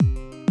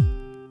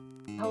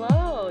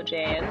Hello,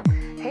 Jane.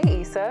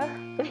 Hey, Issa.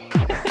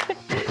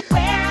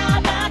 Where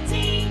are the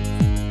teens?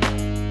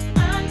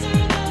 Under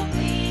the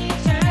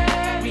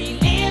bleachers.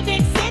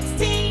 Reliving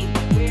 16.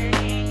 We're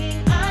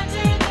hanging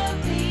under the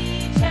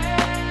bleachers.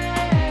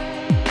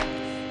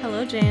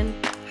 Hello, Jane.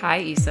 Hi,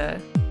 Issa.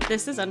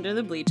 This is Under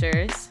the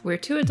Bleachers. We're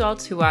two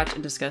adults who watch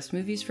and discuss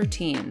movies for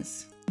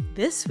teens.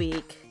 This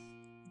week,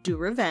 Do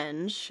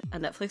Revenge, a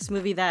Netflix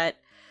movie that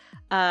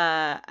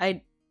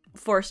I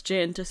forced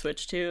Jane to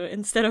switch to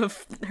instead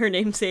of her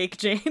namesake,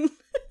 Jane.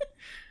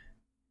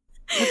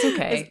 That's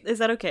okay. Is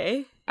that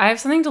okay? I have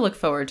something to look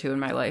forward to in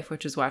my life,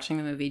 which is watching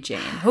the movie Jane.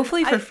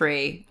 Hopefully for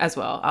free as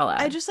well, I'll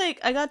add.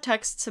 I got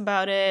texts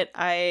about it.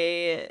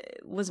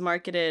 It was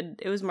marketed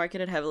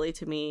heavily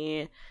to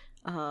me.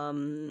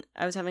 I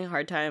was having a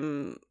hard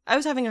time. I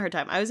was in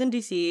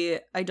DC.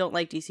 I don't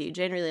like DC.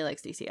 Jane really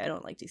likes DC. I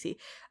don't like DC.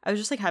 I was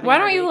just like having Why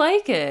don't you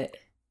like it?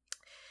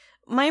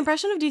 My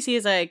impression of DC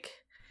is like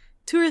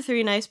 2 or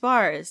 3 nice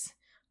bars,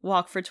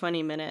 walk for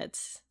 20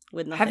 minutes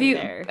with nothing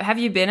there. Have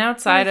you been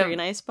outside 2 or of 3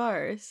 nice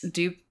bars?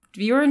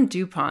 You were in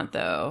DuPont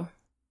though.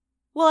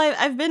 Well,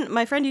 I've been.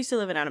 My friend used to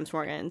live in Adams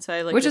Morgan, so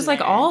I Which is like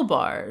there. all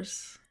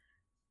bars.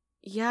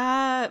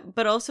 Yeah,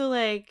 but also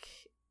like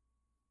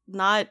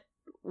not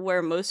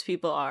where most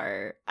people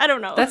are. I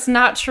don't know. That's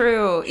not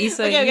true,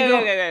 Issa.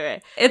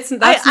 Okay. That's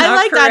not I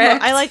like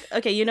correct. Admo.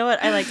 Okay, you know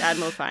what? I liked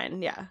Admo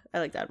fine. Yeah, I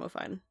liked Admo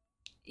fine.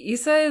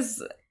 Issa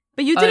is.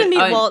 But you didn't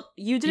meet Walt.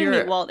 You you're- didn't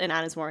meet Walt in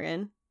Adams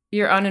Morgan.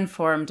 You're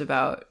uninformed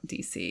about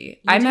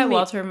DC. I met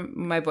Walter,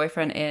 my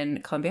boyfriend,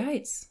 in Columbia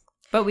Heights.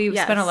 But we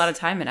spent a lot of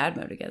time in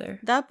Admo together.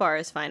 That bar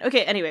is fine.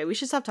 Okay, anyway, we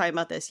should stop talking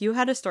about this. You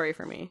had a story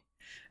for me.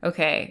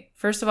 Okay.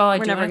 First of all, I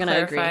do want to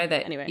clarify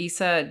that anyway.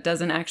 Issa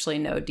doesn't actually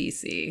know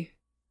DC.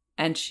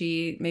 And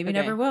she maybe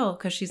never will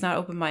because she's not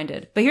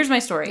open-minded. But here's my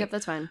story. Yep,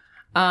 that's fine.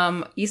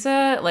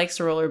 Issa likes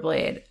to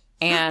rollerblade.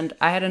 And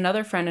I had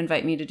another friend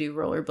invite me to do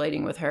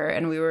rollerblading with her.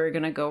 And we were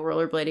going to go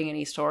rollerblading in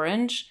East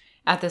Orange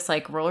at this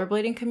like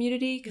rollerblading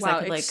community. Wow,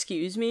 I could,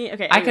 excuse me?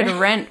 Okay. I could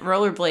rent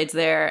rollerblades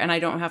there and I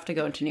don't have to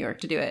go into New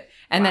York to do it.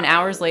 And then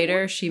hours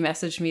later, she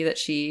messaged me that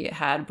she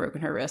had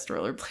broken her wrist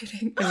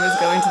rollerblading and was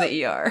going to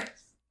the ER.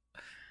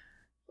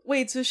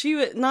 Wait, so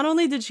not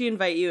only did she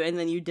invite you and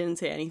then you didn't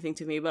say anything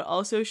to me, but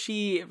also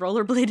she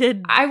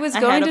rollerbladed I was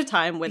going of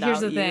time without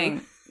Here's the you.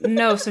 thing.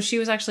 No, so she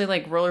was actually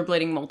like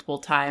rollerblading multiple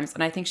times.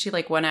 And I think she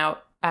like went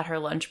out at her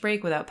lunch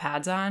break without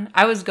pads on.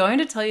 I was going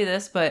to tell you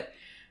this, but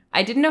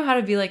I didn't know how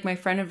to be like, my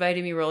friend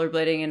invited me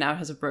rollerblading and now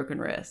has a broken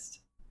wrist.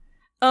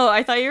 Oh,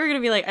 I thought you were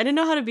going to be like, I didn't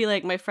know how to be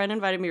like, my friend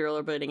invited me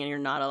rollerblading and you're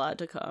not allowed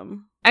to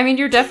come. I mean,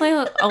 you're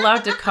definitely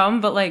allowed to come,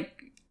 but like,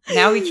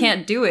 now we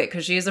can't do it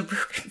because she has a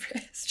broken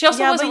wrist. She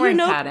also wasn't wearing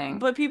padding.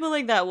 But people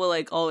like that will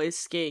like always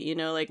skate, you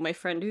know? Like my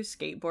friend who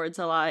skateboards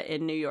a lot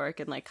in New York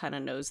and like kind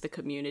of knows the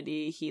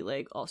community, he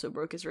like also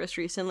broke his wrist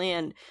recently.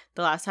 And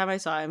the last time I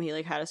saw him, he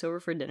like had us over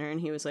for dinner and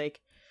he was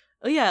like,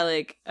 oh yeah,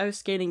 like I was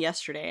skating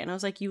yesterday. And I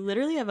was like, you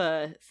literally have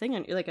a thing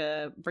on, like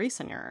a brace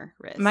on your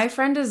wrist. My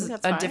friend is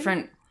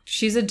fine?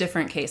 She's a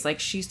different case. Like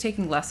she's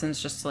taking lessons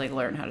just to like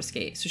learn how to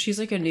skate. So she's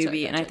like a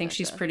newbie and I think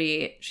she's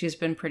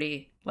been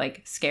pretty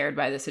like scared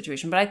by this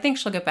situation, but I think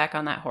she'll get back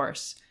on that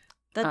horse.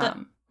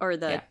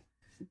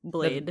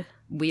 Blade. The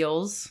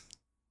wheels.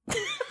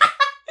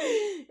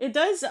 It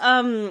does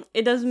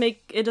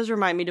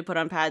remind me to put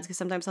on pads because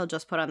sometimes I'll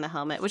just put on the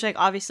helmet, which like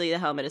obviously the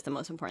helmet is the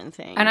most important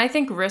thing. And I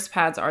think wrist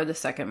pads are the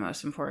second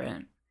most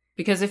important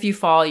because if you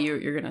fall,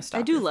 you're gonna stop.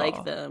 I do your like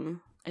fall.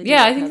 them.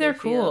 I think they're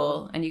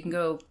cool, and you can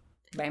go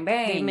bang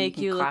bang. They make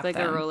you look like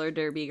them. a roller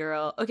derby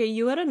girl. Okay,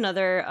 you had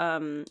another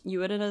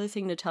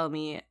thing to tell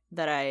me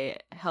that I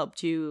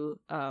helped you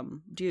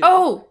do.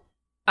 Oh,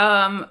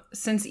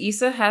 since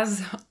Issa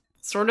has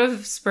sort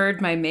of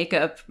spurred my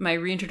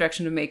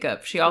reintroduction to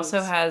makeup, she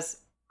also has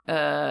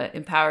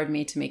empowered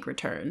me to make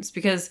returns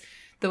because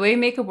the way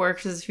makeup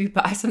works is if you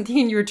buy something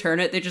and you return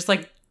it, they just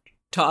like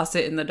toss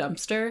it in the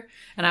dumpster.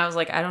 And I was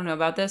like, I don't know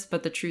about this,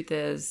 but the truth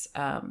is,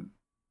 I'm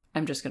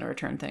just going to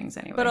return things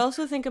anyway. But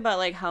also think about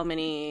like how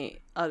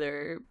many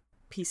other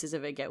pieces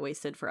of it get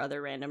wasted for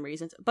other random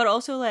reasons. But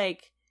also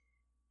like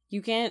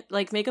you can't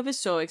like makeup is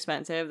so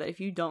expensive that if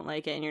you don't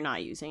like it and you're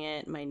not using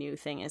it, my new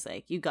thing is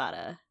like you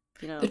gotta,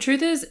 you know. The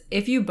truth is,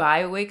 if you buy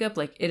a wake up,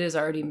 like it is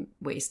already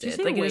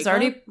wasted. Like it is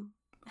already.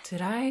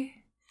 Did I?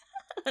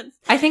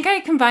 I think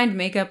I combined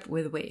makeup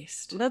with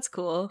waste. That's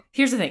cool.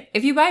 Here's the thing: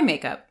 if you buy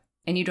makeup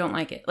and you don't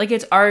like it, like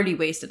it's already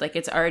wasted. Like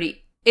it's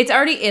already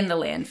in the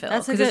landfill.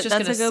 That's a good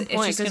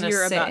point because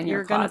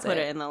you're gonna put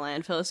it in the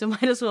landfill, so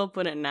might as well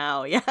put it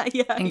now. Yeah,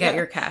 and get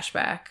your cash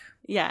back.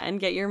 Yeah, and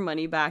get your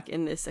money back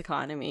in this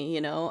economy.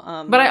 You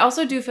know. But I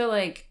also do feel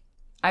like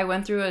I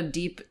went through a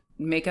deep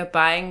makeup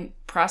buying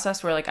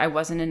process where like I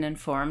wasn't an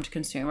informed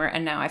consumer,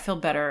 and now I feel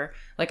better.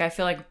 Like I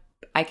feel like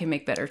I can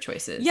make better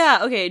choices.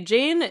 Yeah. Okay.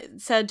 Jane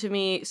said to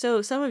me.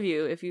 So some of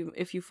you, if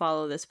you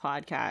follow this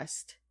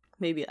podcast.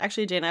 Maybe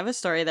actually, Jane, I have a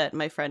story that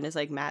my friend is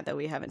like mad that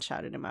we haven't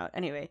shouted him out.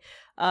 Anyway,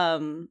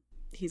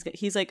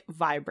 he's like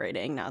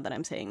vibrating now that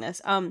I'm saying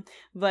this.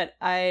 But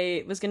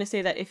I was gonna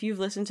say that if you've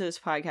listened to this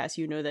podcast,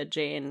 you know that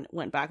Jane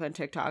went back on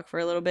TikTok for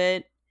a little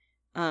bit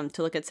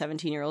to look at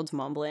 17-year-olds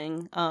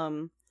mumbling.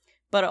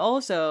 But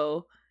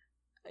also,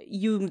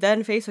 you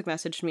then Facebook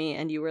messaged me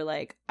and you were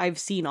like, I've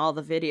seen all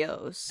the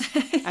videos.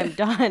 I'm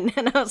done.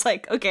 And I was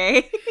like,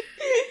 okay.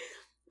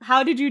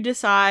 How did you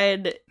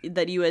decide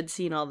that you had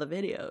seen all the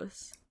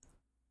videos?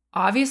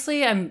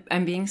 Obviously, I'm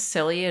being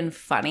silly and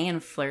funny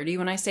and flirty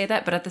when I say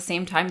that, but at the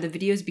same time, the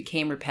videos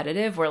became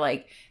repetitive where,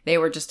 like, they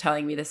were just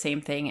telling me the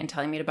same thing and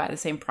telling me to buy the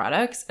same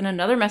products. And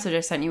another message I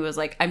sent you was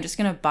like, I'm just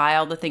going to buy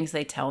all the things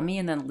they tell me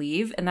and then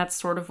leave. And that's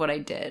sort of what I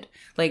did.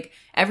 Like,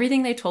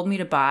 everything they told me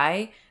to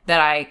buy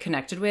that I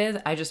connected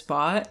with, I just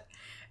bought.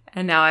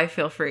 And now I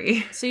feel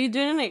free. So you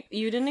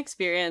didn't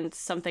experience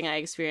something I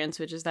experienced,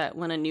 which is that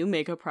when a new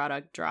makeup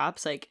product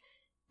drops, like,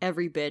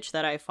 every bitch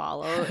that I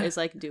follow is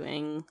like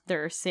doing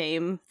their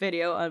same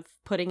video of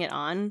putting it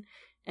on,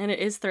 and it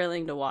is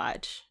thrilling to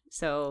watch.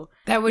 So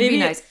that would be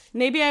nice.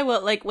 Maybe I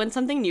will, like, when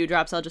something new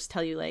drops, I'll just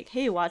tell you, like,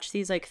 hey, watch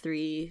these like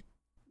 3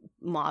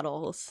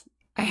 models.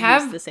 I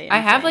have thing.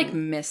 like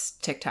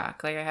missed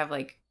TikTok. Like I have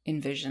like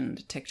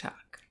envisioned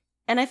TikTok.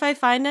 And if I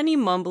find any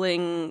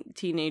mumbling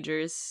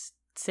teenagers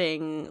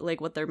saying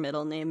like what their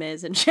middle name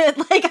is and shit,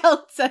 like,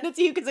 I'll send it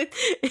to you because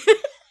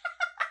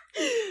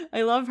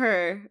I love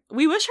her.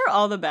 We wish her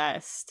all the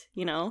best,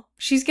 you know?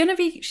 She's gonna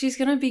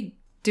be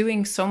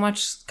doing so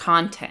much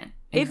content.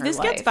 If this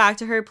gets back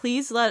to her,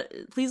 please let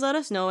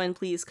us know and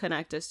please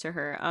connect us to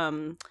her.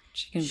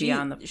 She can be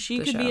on the She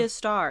could show. be a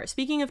star.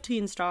 Speaking of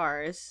teen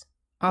stars.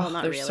 Oh, well,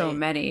 not there's really. so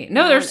many.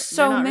 No, there's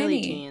so they're not many.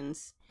 Really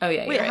teens. Oh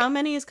yeah. Wait, you're how right.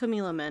 many is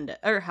Camila Mendes?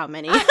 Or how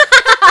many?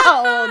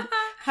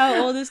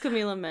 How old is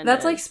Camila Mendes?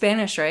 That's like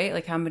Spanish, right?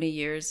 Like how many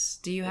years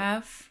do you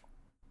have?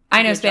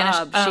 I know Good Spanish.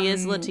 job. She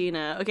is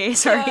Latina. Okay,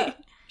 sorry. Yeah.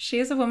 She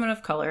is a woman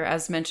of color,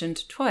 as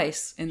mentioned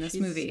twice in this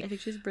movie. I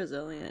think she's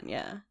Brazilian.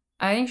 Yeah.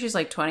 I think she's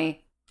like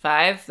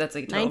 25. That's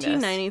like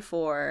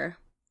 1994.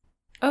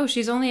 Oh,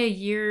 she's only a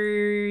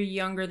year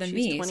younger than She's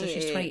me, 28. so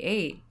she's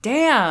 28.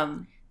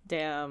 Damn.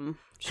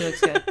 She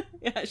looks good.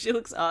 Yeah, she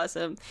looks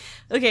awesome.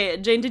 Okay,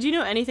 Jane, did you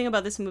know anything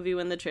about this movie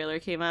when the trailer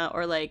came out?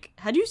 Or, like,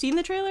 had you seen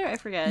the trailer? I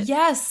forget.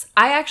 Yes,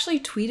 I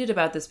actually tweeted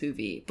about this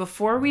movie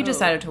before we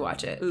decided to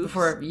watch it. Oops.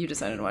 Before you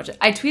decided to watch it.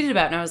 I tweeted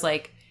about it and I was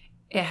like,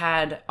 it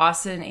had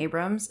Austin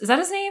Abrams. Is that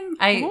his name?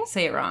 I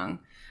say it wrong.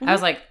 I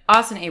was like,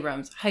 Austin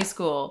Abrams, high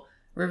school,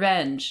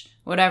 revenge,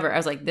 whatever. I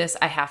was like,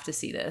 I have to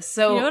see this.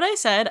 So You know what I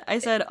said? I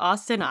said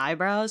Austin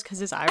eyebrows because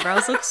his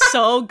eyebrows look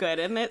so good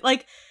in it.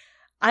 Like,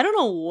 I don't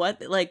know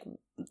what, like,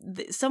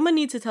 someone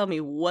needs to tell me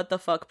what the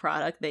fuck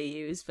product they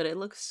use, but it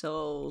looks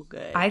so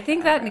good. I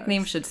think that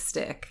nickname should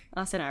stick.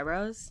 Austin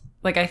eyebrows?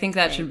 Like, I think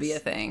that should be a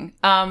thing.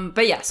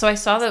 But yeah, so I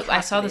saw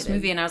this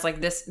movie and I was like,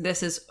 this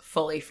is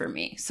fully for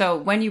me. So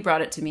when you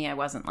brought it to me, I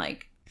wasn't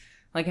like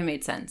it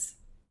made sense.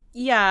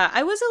 Yeah,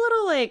 I was a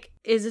little like,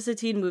 is this a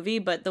teen movie?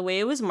 But the way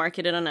it was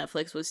marketed on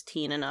Netflix was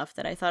teen enough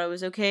that I thought it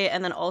was okay.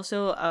 And then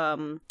also,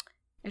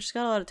 I just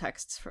got a lot of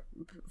texts from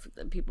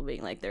people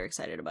being like, they're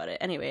excited about it.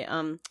 Anyway,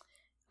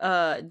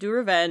 Do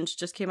Revenge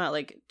just came out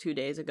like 2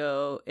 days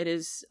ago. It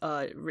is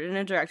written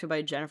and directed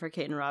by Jennifer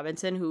Caton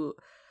Robinson, who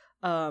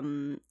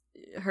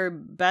her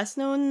best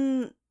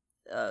known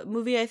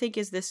movie I think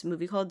is this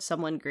movie called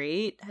Someone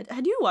Great.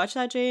 Had you watched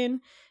that, Jane?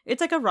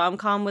 It's like a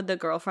rom-com with the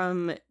girl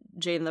from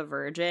Jane the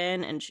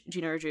Virgin and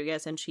Gina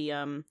Rodriguez, and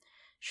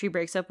she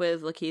breaks up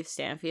with Lakeith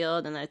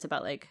Stanfield, and then it's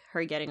about like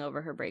her getting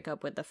over her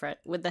breakup with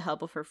the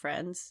help of her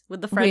friends,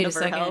 with the friend of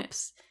her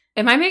helps.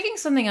 Am I making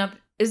something up?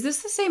 Is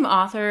this the same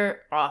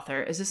author?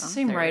 Is this the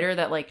same Author. writer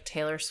that like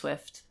Taylor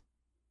Swift?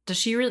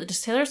 Does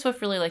Taylor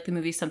Swift really like the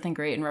movie Something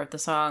Great and wrote the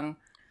song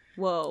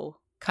Whoa.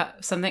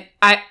 something?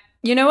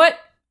 You know what?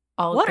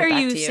 What are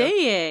you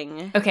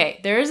saying? Okay,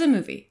 there is a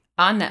movie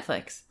on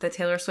Netflix that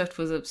Taylor Swift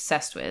was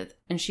obsessed with,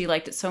 and she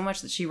liked it so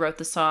much that she wrote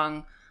the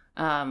song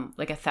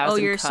like 1,000 Oh,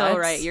 you're cuts. so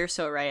right. You're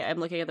so right. I'm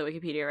looking at the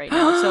Wikipedia right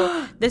now.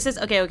 So this is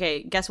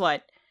okay. Guess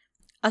what?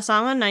 A song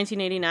on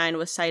 1989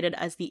 was cited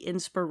as the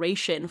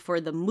inspiration for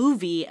the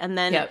movie, and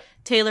then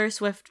Taylor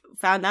Swift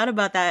found out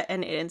about that,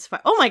 and it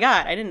inspired. Oh my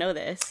god, I didn't know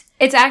this.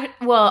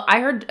 Well, I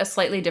heard a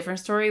slightly different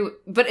story,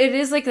 but it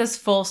is like this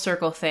full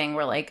circle thing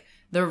where like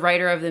the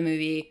writer of the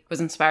movie was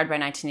inspired by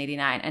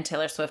 1989, and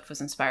Taylor Swift was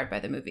inspired by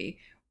the movie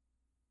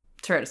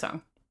to write a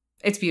song.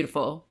 It's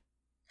beautiful.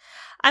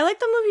 I like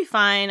the movie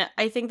fine.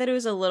 I think that it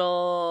was a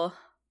little.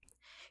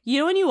 You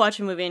know when you watch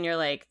a movie and you're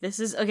like, this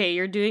is okay,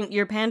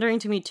 you're pandering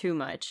to me too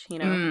much, you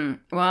know?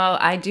 Well,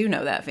 I do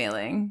know that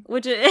feeling.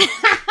 Which is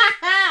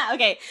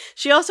okay.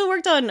 She also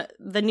worked on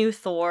the new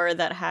Thor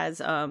that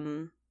has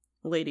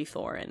Lady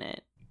Thor in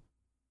it.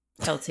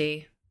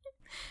 LT.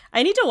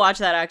 I need to watch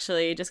that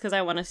actually, just because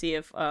I want to see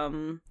if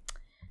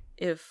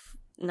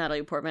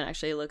Natalie Portman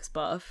actually looks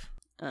buff.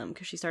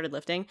 Because she started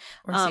lifting.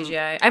 Or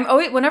CGI. I'm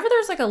always, whenever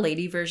there's like a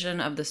lady version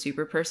of the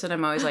super person,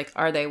 I'm always like,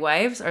 are they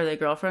wives? Are they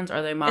girlfriends?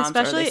 Are they moms?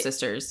 Are they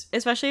sisters?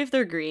 Especially if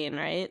they're green,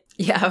 right?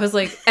 Yeah, I was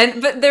like,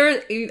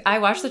 I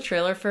watched the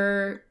trailer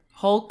for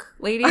Hulk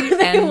lady. Are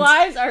they and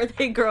wives? Are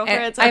they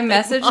girlfriends? I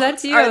messaged that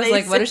to you. I was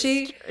like, what is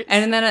she? sisters?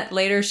 And then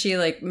later she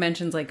like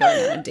mentions like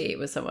going on a date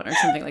with someone or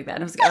something like that.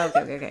 And I was like,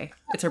 oh, okay.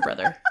 It's her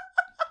brother.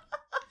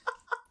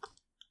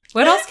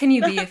 What else can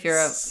you be if you're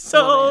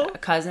a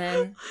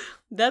cousin?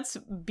 That's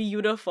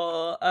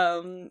beautiful.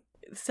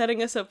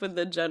 Setting us up with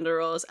the gender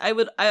roles.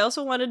 I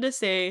also wanted to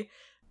say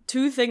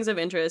two things of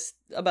interest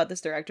about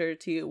this director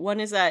to you. One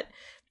is that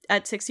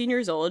at 16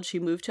 years old, she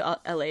moved to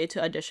LA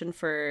to audition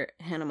for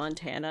Hannah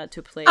Montana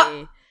to play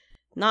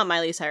not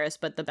Miley Cyrus,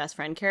 but the best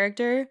friend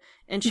character.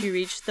 And she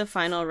reached the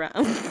final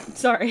round.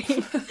 Sorry.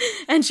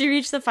 And she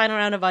reached the final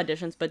round of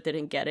auditions, but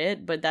didn't get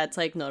it. But that's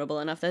like notable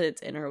enough that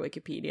it's in her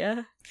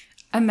Wikipedia.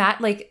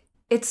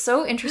 It's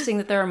so interesting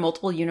that there are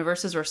multiple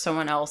universes where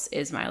someone else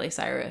is Miley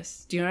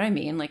Cyrus. Do you know what I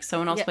mean? Like,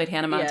 someone else played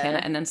Hannah Montana,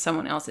 and then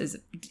someone else is...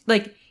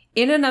 Like,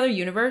 in another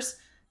universe,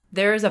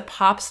 there is a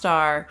pop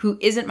star who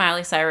isn't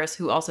Miley Cyrus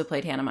who also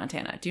played Hannah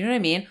Montana. Do you know what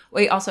I mean?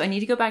 Wait, also, I need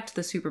to go back to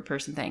the super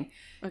person thing.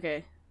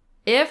 Okay.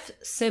 If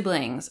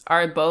siblings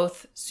are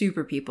both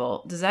super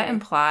people, does that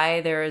imply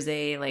there is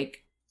a,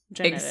 like,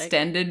 Genetic.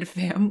 Extended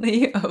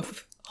family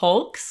of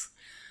Hulks?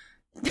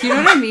 Do you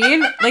know what I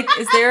mean? Like,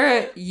 is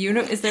there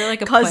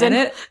like a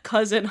planet?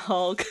 Cousin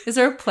Hulk. Is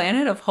there a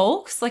planet of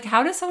Hulks? Like,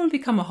 how does someone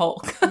become a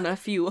Hulk?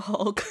 Nephew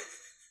Hulk.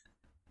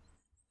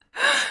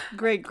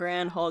 Great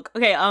grand Hulk.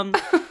 Okay, I'm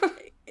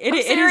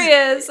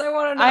serious. I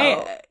want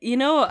to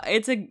know.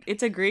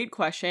 It's a great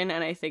question,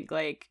 and I think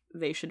like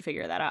they should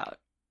figure that out.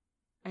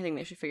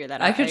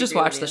 I could just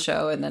watch the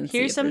show and then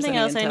here's see something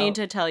else I intel. need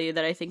to tell you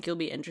that I think you'll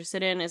be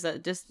interested in is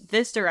that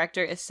this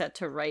director is set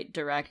to write,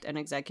 direct, and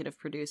executive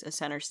produce a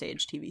Center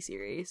Stage TV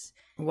series.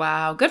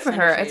 Wow, good for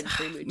her.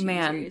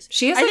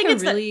 She has like a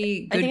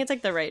really good I think it's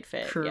like the right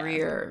fit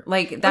career. Yeah.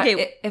 Like that.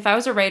 Okay. If I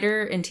was a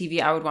writer in TV,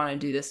 I would want to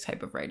do this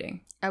type of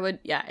writing. I would,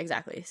 yeah,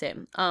 exactly,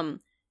 same. I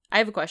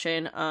have a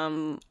question.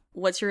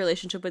 What's your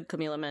relationship with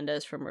Camila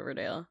Mendes from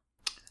Riverdale?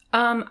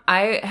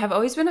 I have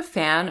always been a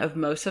fan of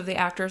most of the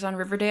actors on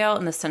Riverdale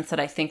in the sense that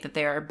I think that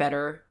they are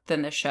better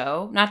than the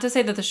show. Not to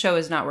say that the show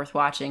is not worth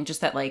watching, just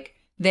that like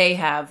they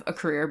have a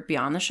career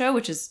beyond the show,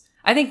 which is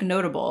I think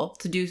notable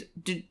to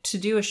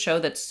do a show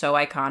that's so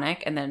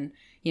iconic and then,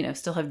 you know,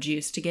 still have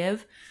juice to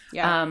give.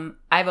 Yeah.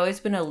 I've always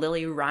been a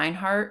Lily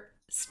Reinhart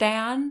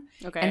stan.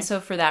 Okay. And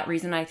so for that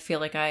reason, I feel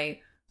like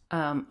I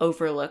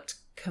overlooked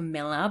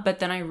Camilla, but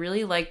then I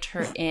really liked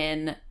her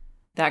in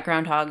that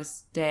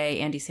Groundhog's Day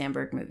Andy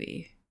Samberg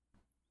movie.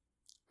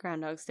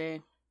 Groundhog's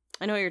Day.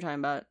 I know what you're talking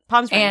about.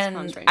 Palm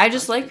Springs. I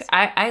just like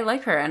I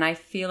like her, and I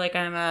feel like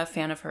I'm a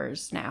fan of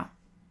hers now.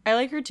 I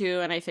like her too,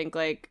 and I think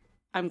like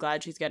I'm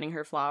glad she's getting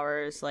her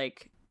flowers.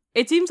 Like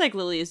it seems like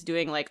Lily is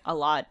doing like a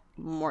lot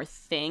more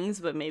things,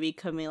 but maybe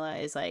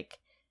Camila is like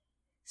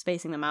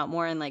spacing them out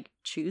more and like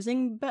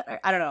choosing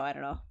better. I don't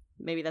know.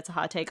 Maybe that's a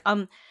hot take.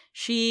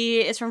 She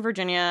is from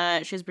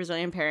Virginia. She has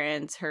Brazilian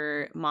parents.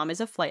 Her mom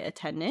is a flight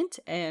attendant,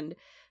 and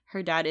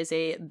her dad is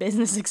a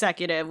business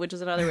executive, which is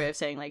another way of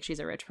saying like she's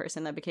a rich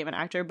person that became an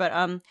actor.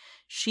 But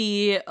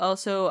she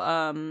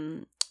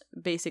also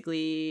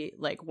basically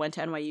like went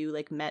to NYU,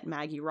 like met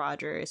Maggie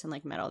Rogers and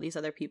like met all these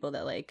other people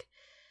that like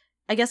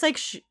I guess like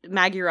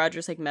Maggie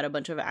Rogers like met a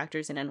bunch of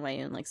actors in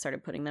NYU and like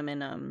started putting them in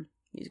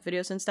music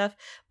videos and stuff.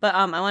 But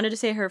I wanted to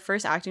say her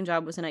first acting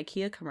job was an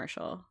IKEA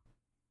commercial.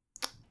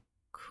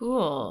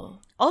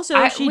 Cool.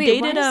 Also, she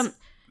dated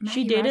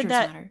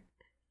Matter?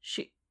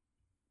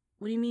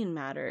 What do you mean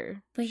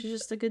matter? Like, she's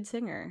just a good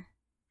singer.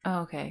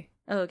 Oh, okay.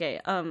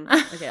 Okay,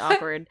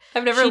 awkward.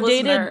 I've never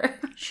listened to her.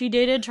 She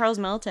dated Charles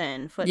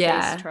Melton,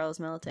 Charles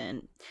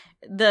Melton.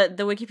 The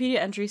Wikipedia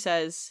entry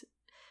says,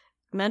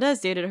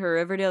 Mendes dated her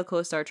Riverdale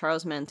co-star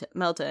Charles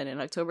Melton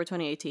in October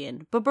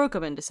 2018, but broke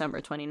up in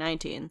December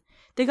 2019.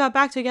 They got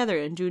back together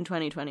in June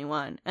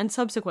 2021, and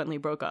subsequently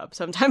broke up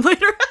sometime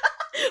later.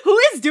 Who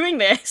is doing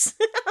this?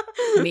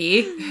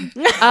 Me.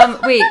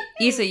 Wait,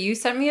 Issa, you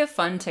sent me a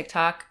fun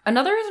TikTok.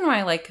 Another reason why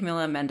I like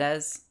Camila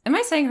Mendes. Am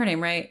I saying her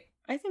name right?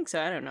 I think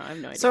so. I don't know. I have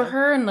no idea. So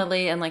her and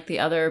Lily and like the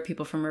other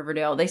people from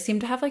Riverdale, they seem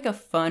to have like a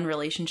fun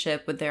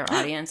relationship with their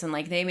audience, and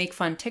like they make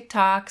fun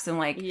TikToks and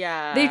like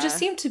they just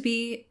seem to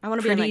be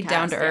pretty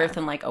down to earth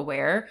and like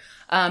aware.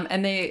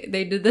 And they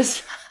did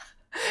this.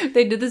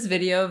 They did this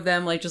video of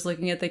them like just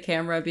looking at the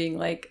camera, being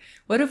like,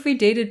 "What if we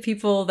dated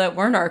people that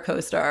weren't our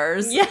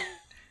co-stars?" Yeah.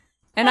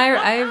 And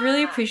I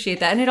really appreciate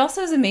that. And it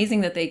also is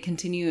amazing that they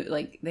continue,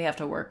 like, they have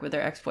to work with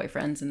their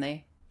ex-boyfriends and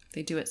they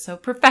do it so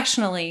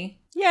professionally.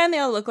 Yeah, and they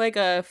all look like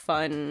a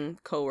fun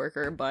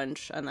coworker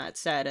bunch on that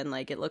set. And,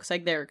 like, it looks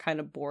like they're kind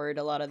of bored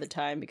a lot of the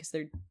time because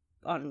they're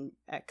on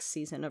X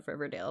season of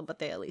Riverdale, but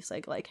they at least,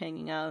 like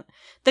hanging out.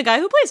 The guy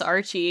who plays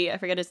Archie, I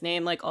forget his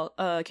name, like,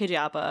 KJ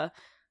Apa,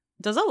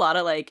 does a lot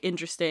of, like,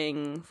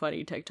 interesting,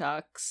 funny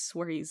TikToks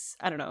where he's,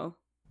 I don't know.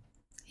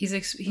 He's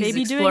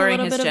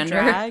exploring his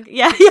gender.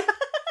 Yeah.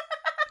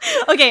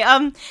 Okay,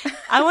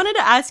 I wanted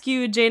to ask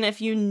you, Jane, if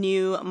you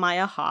knew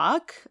Maya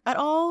Hawke at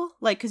all,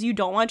 like, because you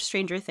don't watch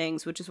Stranger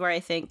Things, which is where I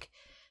think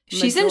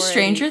she's in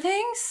Stranger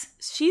Things.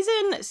 She's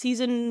in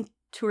season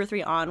 2 or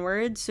 3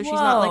 onwards, so she's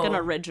not like an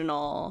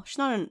original. She's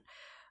not an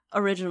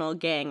original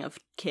gang of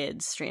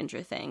kids,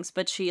 Stranger Things,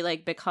 but she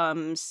like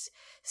becomes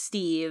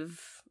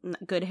Steve,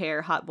 good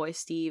hair, hot boy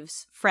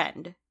Steve's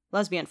friend,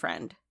 lesbian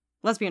friend.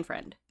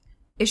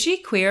 Is she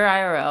queer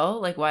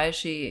IRL? Like, why is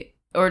she?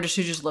 Or does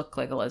she just look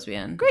like a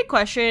lesbian? Great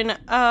question.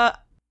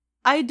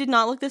 I did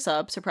not look this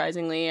up,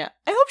 surprisingly. I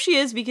hope she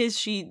is,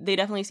 because they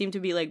definitely seem to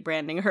be like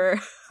branding her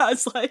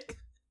as like,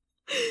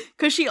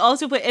 because she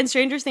also in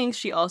Stranger Things,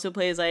 she also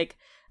plays like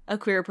a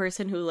queer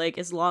person who like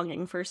is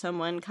longing for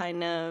someone,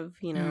 kind of,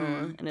 you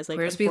know, and is like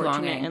Queers be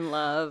unfortunate longing. in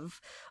love.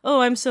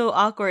 Oh, I'm so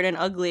awkward and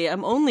ugly.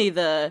 I'm only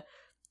the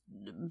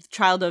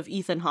child of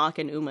Ethan Hawke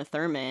and Uma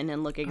Thurman,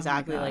 and look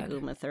exactly like God.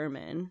 Uma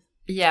Thurman.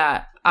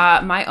 Yeah,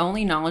 my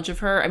only knowledge of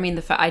her, I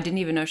mean, I didn't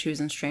even know she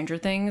was in Stranger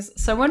Things.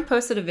 Someone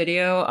posted a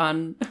video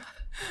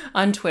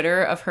on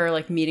Twitter of her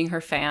like meeting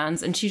her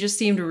fans, and she just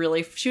seemed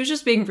she was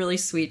just being really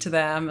sweet to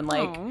them, and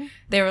like Aw.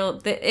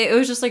 it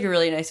was just like a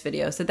really nice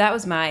video. So that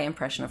was my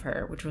impression of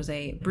her, which was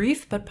a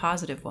brief but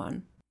positive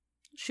one.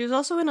 She was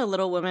also in a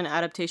Little Women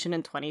adaptation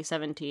in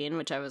 2017,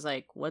 which I was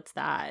like, what's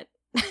that?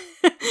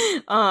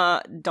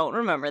 Don't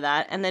remember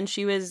that. And then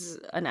she was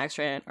an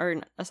extra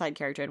or a side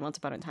character in Once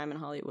Upon a Time in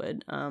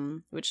Hollywood,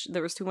 which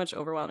there was too much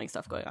overwhelming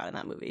stuff going on in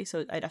that movie,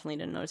 so I definitely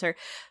didn't notice her.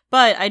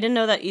 But I didn't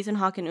know that Ethan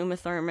Hawke and Uma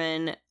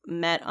Thurman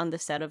met on the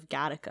set of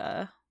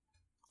Gattaca.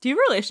 Do you have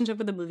a relationship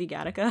with the movie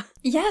Gattaca?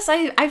 Yes,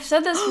 I've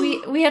said this.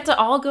 We had to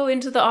all go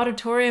into the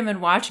auditorium and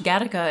watch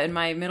Gattaca in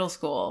my middle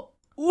school.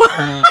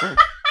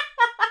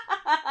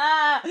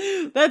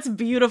 That's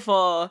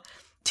beautiful.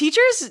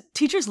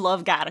 Teachers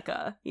love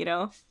Gattaca, you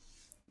know?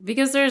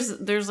 Because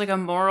there's like a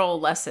moral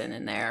lesson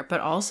in there,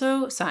 but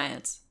also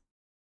science.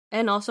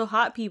 And also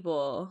hot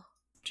people.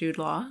 Jude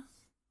Law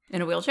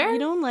in a wheelchair? You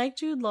don't like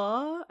Jude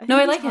Law? No, I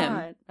he's like him.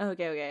 hot.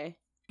 Okay.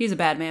 He's a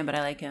bad man, but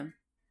I like him.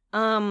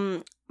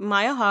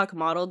 Maya Hawke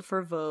modeled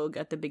for Vogue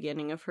at the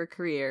beginning of her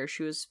career.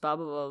 She was blah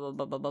blah blah blah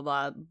blah blah blah,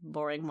 blah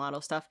boring model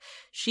stuff.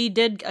 She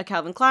did a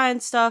Calvin Klein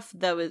stuff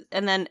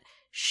and then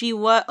she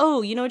was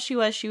you know what she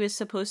was? She was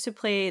supposed to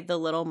play the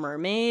Little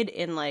Mermaid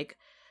in like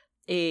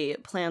a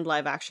planned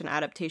live action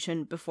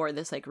adaptation before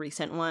this like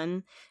recent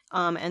one.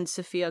 And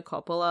Sofia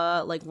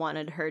Coppola like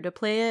wanted her to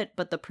play it,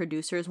 but the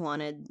producers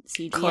wanted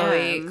CGM.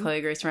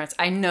 Chloe Grace Moretz.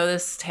 I know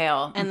this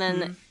tale. And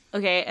then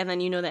and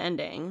then you know the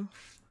ending.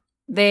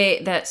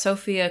 That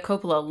Sofia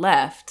Coppola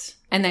left,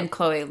 and then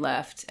Chloe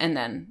left, and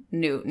then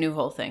new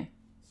whole thing.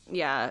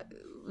 Yeah,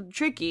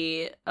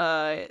 tricky.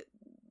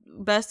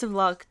 Best of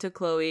luck to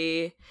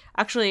Chloe.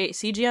 Actually,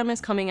 CGM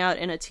is coming out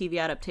in a TV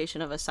adaptation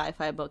of a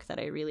sci-fi book that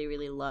I really,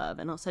 really love,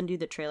 and I'll send you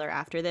the trailer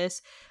after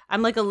this.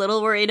 I'm like a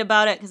little worried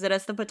about it because it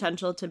has the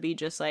potential to be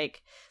just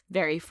like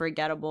very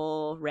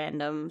forgettable,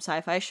 random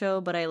sci-fi show,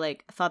 but I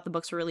like thought the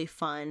books were really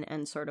fun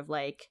and sort of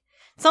like,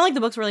 it's not like the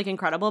books were like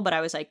incredible, but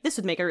I was like, this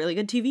would make a really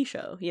good TV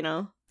show, you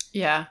know?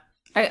 Yeah.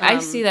 I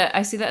see that.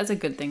 I see that as a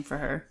good thing for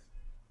her.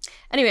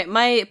 Anyway,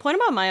 my point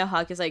about Maya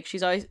Hawke is like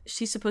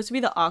she's supposed to be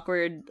the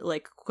awkward,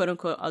 like quote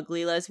unquote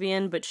ugly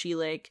lesbian, but she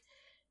like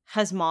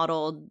has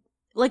modeled,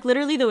 like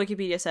literally the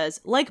Wikipedia says,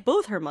 like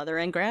both her mother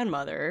and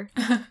grandmother,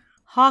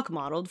 Hawke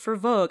modeled for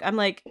Vogue. I'm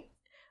like,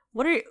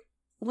 what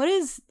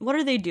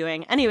are they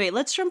doing? Anyway,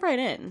 let's jump right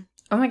in.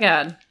 Oh my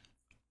god.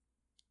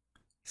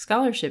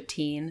 Scholarship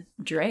teen,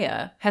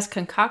 Drea, has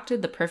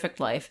concocted the perfect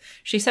life.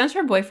 She sends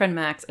her boyfriend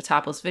Max a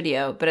topless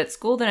video, but at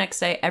school the next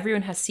day,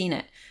 everyone has seen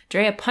it.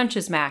 Drea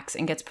punches Max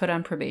and gets put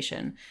on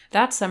probation.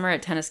 That summer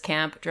at tennis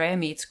camp, Drea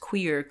meets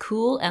queer,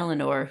 cool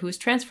Eleanor, who is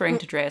transferring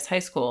to Drea's high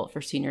school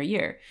for senior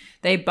year.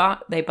 They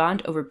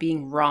bond over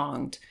being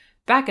wronged.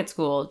 Back at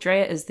school,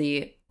 Drea is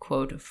the,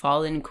 quote,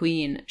 fallen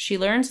queen. She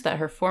learns that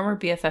her former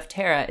BFF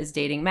Tara is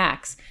dating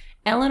Max.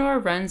 Eleanor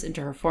runs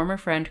into her former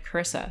friend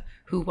Carissa,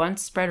 who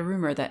once spread a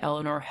rumor that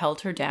Eleanor held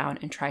her down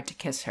and tried to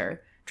kiss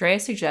her. Drea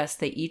suggests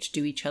they each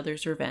do each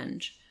other's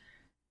revenge.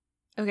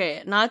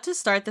 Okay, not to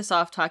start this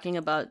off talking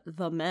about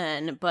the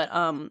men, but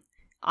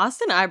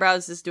Austin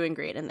Eyebrows is doing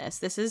great in this.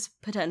 This is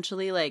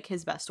potentially like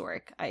his best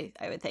work, I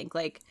would think.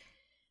 Like,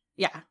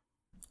 yeah.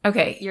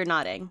 Okay. You're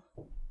nodding.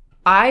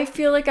 I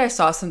feel like I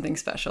saw something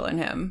special in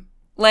him.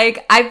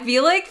 Like, I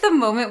feel like the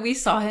moment we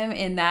saw him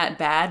in that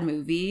bad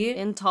movie.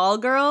 In Tall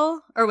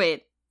Girl? Or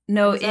wait.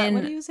 No, was that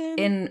what he was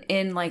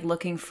in like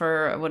Looking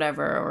for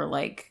whatever, or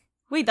like.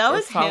 Wait, that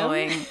was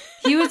following. him?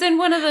 He was in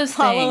one of those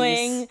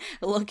Following, things.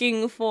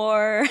 Looking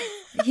for.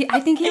 I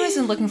think he was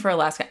in Looking for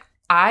Alaska.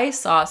 I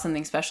saw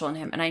something special in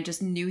him, and I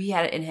just knew he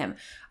had it in him.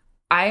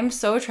 I'm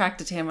so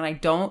attracted to him, and I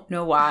don't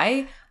know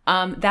why.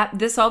 That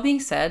this all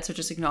being said, so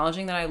just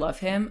acknowledging that I love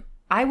him,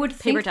 I would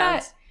think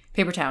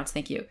Paper Towns,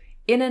 thank you.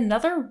 In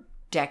another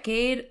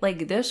decade,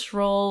 like this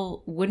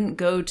role wouldn't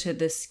go to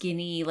the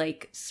skinny,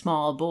 like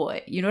small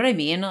boy. You know what I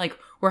mean? Like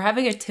we're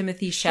having a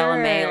Timothy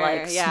Chalamet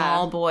like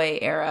small boy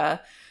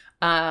era.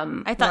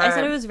 I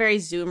said it was very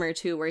Zoomer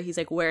too, where he's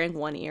like wearing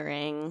one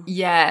earring.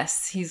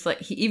 Yes, he's like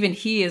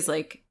he is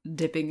like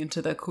dipping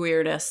into the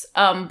queerness.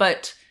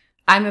 But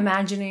I'm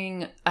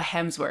imagining a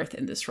Hemsworth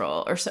in this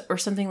role, or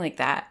something like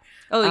that.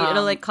 Oh,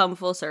 it'll like come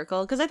full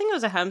circle, because I think it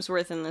was a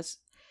Hemsworth in this.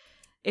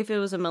 If it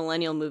was a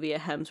millennial movie, a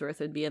Hemsworth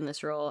would be in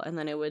this role, and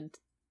then it would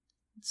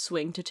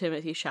swing to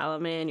Timothy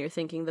Chalamet, and you're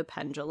thinking the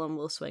pendulum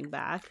will swing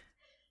back.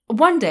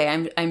 One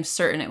day, I'm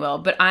certain it will.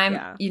 But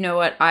Yeah. you know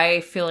what?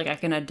 I feel like I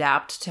can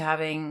adapt to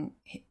having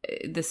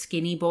the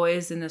skinny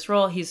boys in this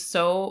role. He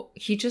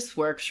just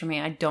works for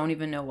me. I don't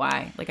even know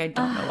why. Like, I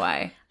don't know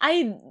why.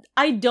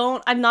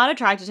 I'm not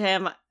attracted to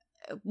him,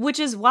 which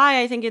is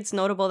why I think it's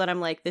notable that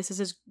I'm like, this is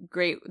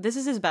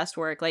his best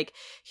work. Like,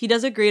 he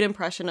does a great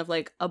impression of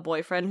like a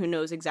boyfriend who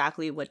knows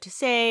exactly what to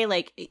say.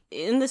 Like,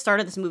 in the start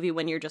of this movie,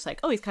 when you're just like,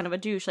 oh, he's kind of a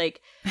douche,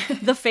 like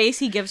the face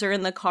he gives her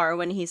in the car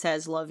when he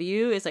says love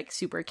you is like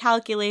super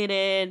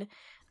calculated.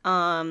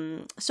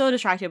 So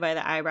distracted by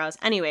the eyebrows.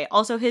 Anyway,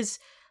 also his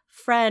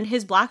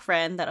black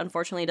friend that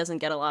unfortunately doesn't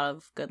get a lot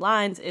of good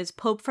lines is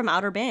Pope from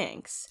Outer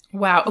Banks.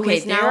 Wow. Who Okay,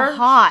 is now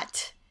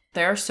hot.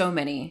 There are so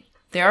many.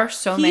 There are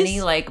so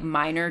many like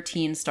minor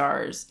teen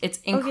stars. It's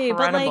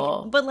incredible.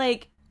 Okay, but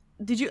like,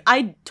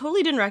 I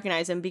totally didn't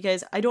recognize him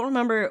because I don't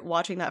remember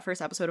watching that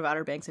first episode of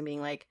Outer Banks and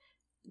being like,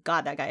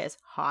 God, that guy is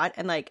hot.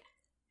 And like,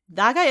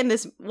 that guy in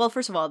this, well,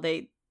 first of all,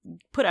 they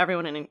put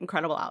everyone in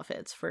incredible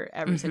outfits for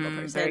every single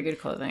person. Very good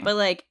clothing. But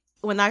like,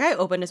 when that guy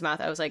opened his mouth,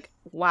 I was like,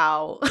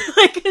 wow.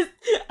 Like,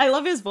 I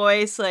love his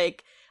voice.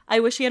 Like, I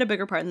wish he had a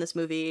bigger part in this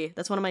movie.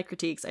 That's one of my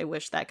critiques. I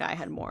wish that guy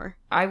had more.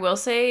 I will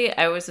say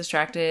I was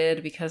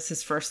distracted because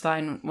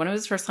one of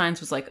his first lines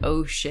was like,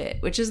 oh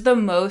shit, which is the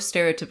most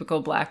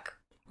stereotypical black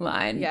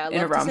line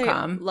in a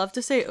rom-com. Love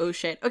to say, oh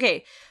shit.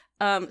 Okay,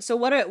 so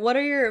what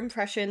are your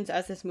impressions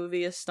as this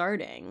movie is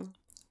starting?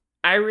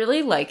 I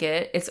really like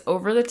it. It's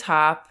over the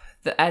top.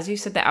 As you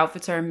said, the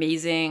outfits are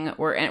amazing.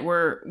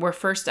 We're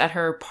first at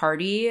her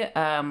party,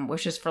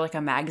 which is for like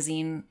a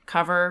magazine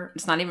cover.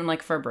 It's not even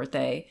like for a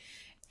birthday.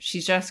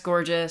 She's just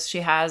gorgeous. She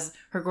has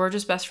her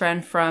gorgeous best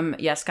friend from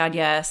Yes, God,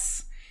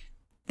 Yes.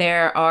 She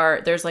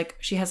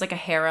has like a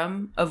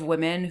harem of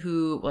women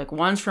who, like,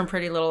 one's from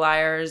Pretty Little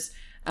Liars.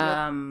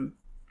 One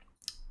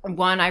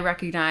I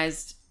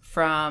recognized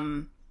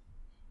from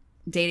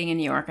Dating in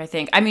New York, I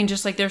think. I mean,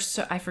 just like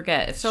I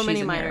forget if so she's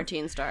many in minor here.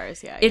 teen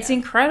stars. Yeah, it's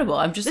incredible.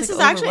 I'm just this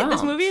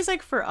overwhelmed. movie is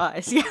like for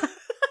us. Yeah.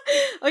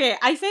 Okay,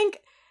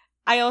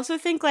 I also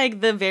think like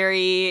the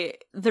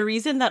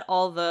reason that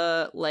all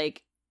the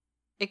like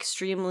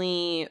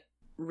extremely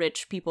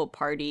rich people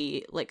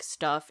party like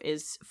stuff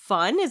is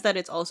fun is that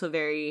it's also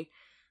very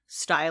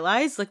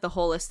stylized. Like, the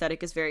whole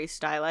aesthetic is very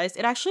stylized.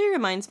 It actually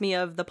reminds me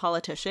of The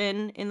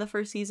Politician in the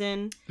first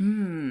season,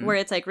 where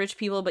it's like rich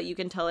people, but you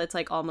can tell it's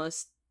like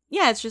almost,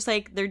 yeah, it's just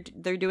like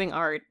they're doing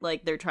art.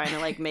 Like, they're trying to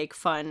like make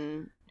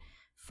fun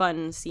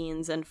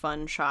scenes and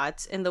fun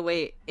shots in the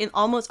way,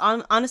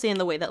 honestly in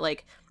the way that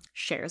like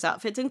Cher's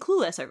outfits and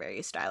Clueless are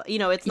very stylized. You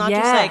know, it's not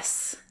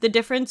just like the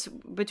difference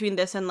between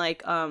this and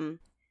like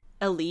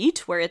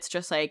Elite, where it's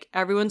just like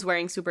everyone's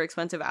wearing super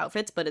expensive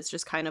outfits, but it's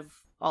just kind of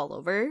all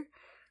over.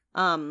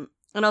 And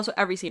also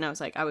every scene I was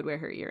like, I would wear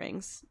her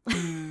earrings.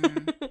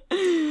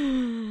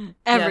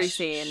 Every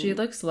scene. She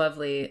looks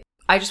lovely.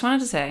 I just wanted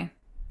to say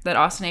that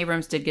Austin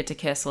Abrams did get to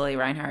kiss Lily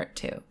Reinhart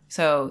too.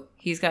 So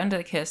he's gotten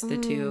to kiss the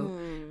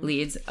two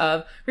leads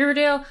of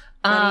Riverdale.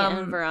 Betty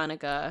and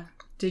Veronica.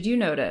 Did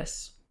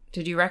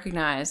you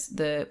recognize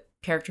the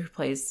character who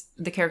plays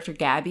the character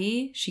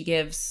Gabby? She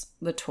gives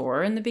the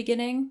tour in the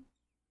beginning.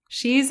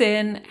 She's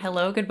in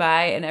Hello,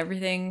 Goodbye, and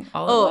Everything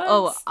All at Once.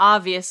 Oh,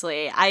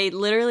 obviously. I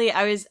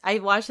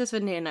watched this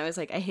one day and I was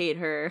like, I hate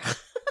her.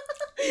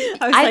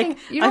 I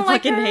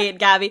fucking hate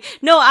Gabby.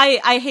 No,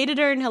 I hated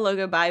her in Hello,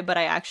 Goodbye, but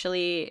I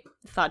actually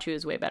thought she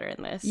was way better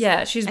in this.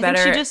 Yeah, she's better.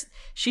 I think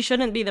she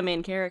shouldn't be the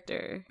main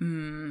character.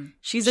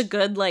 She's a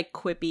good, like,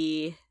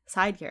 quippy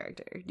side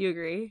character. Do you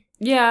agree?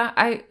 Yeah,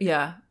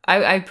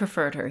 I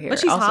preferred her here. But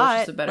she's also, hot.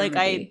 She's a better like,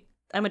 movie.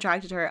 I'm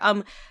attracted to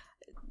her.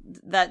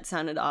 That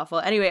sounded awful.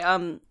 Anyway,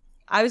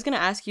 I was gonna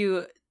ask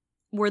you,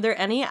 were there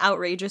any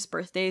outrageous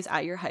birthdays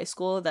at your high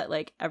school that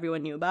like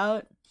everyone knew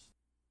about?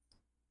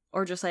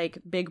 Or just like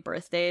big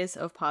birthdays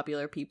of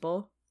popular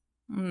people?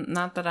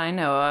 Not that I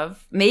know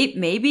of.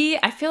 Maybe.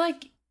 I feel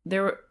like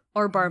there were...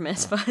 Or bar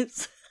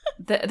mitzvahs.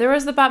 There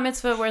was the bat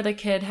mitzvah where the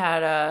kid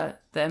had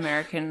the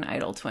American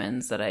Idol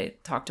twins that I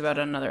talked about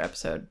in another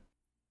episode.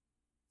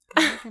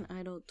 American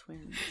Idol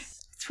twins.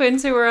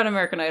 Twins who were on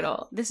American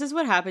Idol. This is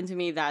what happened to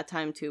me that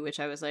time too, which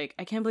I was like,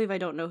 I can't believe I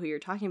don't know who you're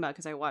talking about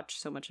because I watched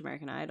so much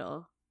American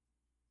Idol.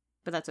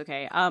 But that's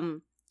okay.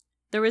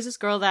 There was this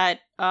girl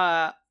that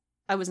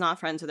I was not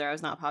friends with her. I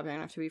was not popular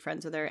enough to be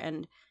friends with her,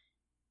 and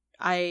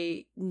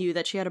I knew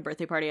that she had a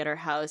birthday party at her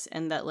house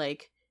and that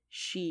like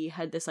she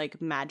had this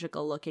like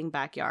magical looking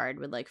backyard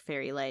with like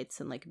fairy lights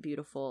and like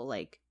beautiful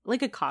like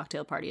a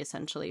cocktail party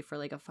essentially for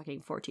like a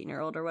fucking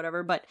 14-year-old or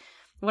whatever. But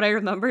what I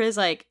remember is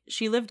like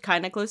she lived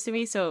kind of close to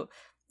me, so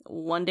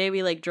one day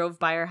we like drove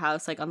by her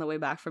house like on the way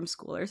back from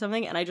school or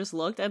something, and I just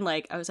looked and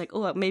like I was like,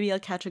 oh, maybe I'll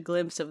catch a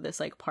glimpse of this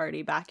like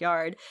party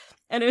backyard,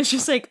 and it was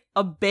just like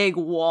a big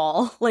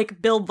wall,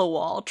 like build the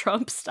wall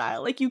Trump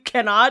style, like you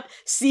cannot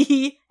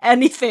see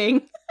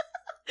anything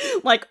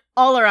like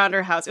all around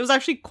her house. It was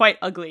actually quite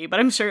ugly, but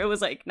I'm sure it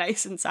was like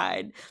nice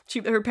inside.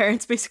 Her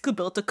parents basically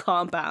built a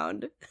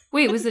compound.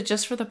 Wait, was it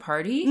just for the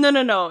party?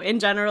 No. In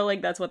general,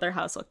 like that's what their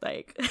house looked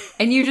like.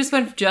 And you just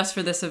went just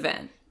for this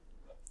event?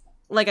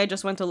 like I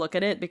just went to look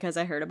at it because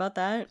I heard about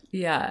that.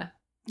 Yeah.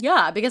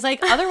 Yeah, because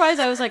like otherwise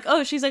I was like,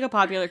 oh, she's like a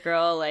popular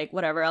girl, like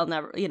whatever, I'll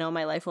never, you know,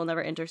 my life will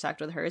never intersect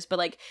with hers. But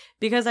like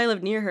because I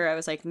lived near her, I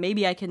was like,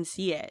 maybe I can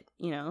see it,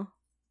 you know?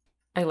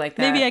 I like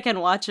that. Maybe I can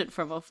watch it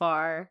from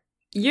afar.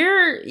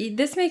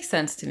 This makes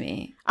sense to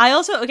me. I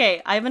also,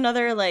 okay, I have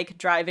another like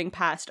driving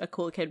past a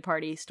cool kid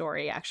party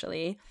story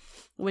actually,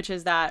 which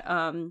is that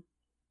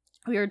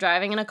we were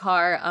driving in a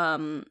car,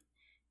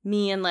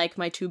 me and like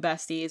my two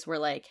besties were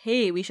like,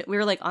 hey, we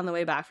were like on the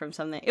way back from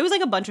something. It was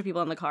like a bunch of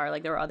people in the car,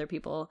 like there were other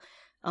people.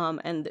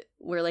 And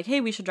we're like, hey,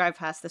 we should drive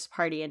past this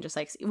party and just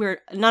like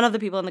none of the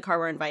people in the car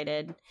were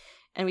invited.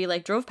 And we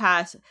like drove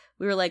past.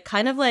 We were like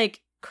kind of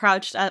like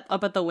crouched up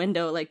at the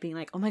window, like being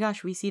like, oh my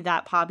gosh, we see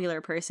that popular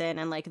person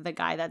and like the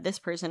guy that this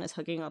person is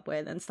hooking up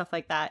with and stuff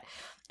like that.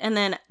 And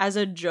then as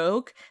a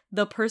joke,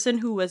 the person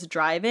who was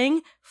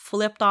driving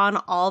flipped on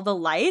all the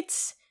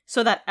lights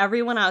so that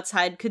everyone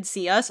outside could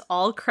see us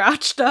all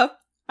crouched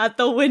up at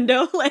the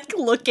window, like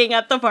looking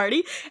at the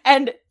party.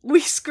 And we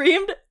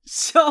screamed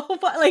so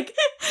like,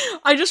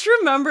 I just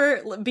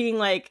remember being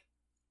like,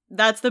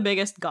 that's the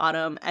biggest got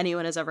 'em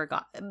anyone has ever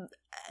got.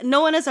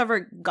 No one has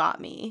ever got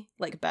me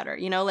like better,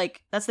 you know,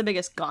 like that's the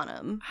biggest got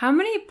 'em. How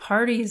many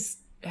parties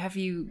have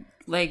you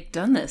like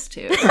done this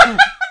to?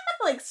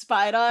 Like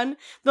spied on.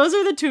 Those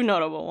are the two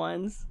notable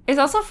ones. It's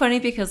also funny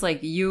because like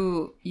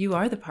you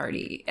are the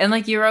party and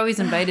like you're always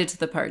invited to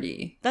the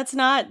party. That's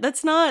not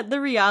the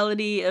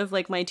reality of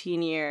like my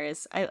teen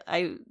years.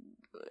 I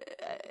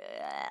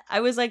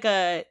was like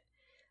I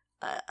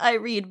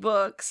read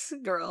books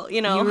girl,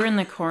 you know. You were in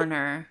the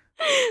corner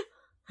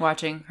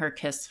watching her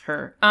kiss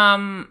her.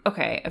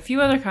 Okay, a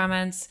few other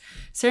comments.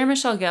 Sarah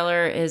Michelle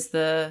Gellar is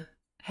the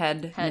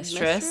head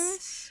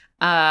mistress.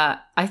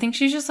 I think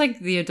she's just like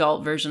the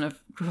adult version of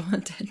Cruel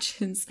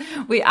Intentions.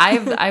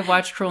 I've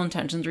watched Cruel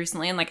Intentions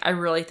recently, and like I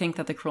really think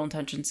that the Cruel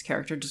Intentions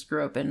character just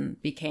grew up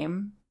and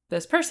became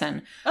this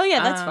person. Oh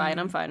yeah, that's fine.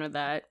 I'm fine with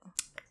that.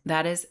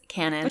 That is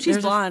canon. But she's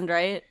blonde,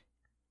 right?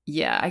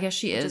 Yeah, I guess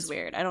she is. Which is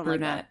weird. I don't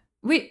brunette. like that.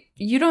 Wait,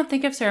 you don't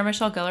think of Sarah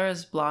Michelle Gellar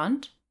as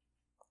blonde?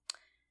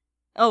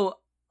 Oh,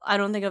 I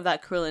don't think of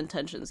that Cruel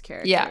Intentions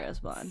character as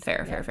blonde.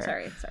 Fair.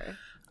 Sorry.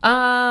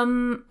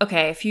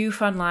 Okay, a few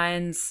fun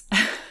lines.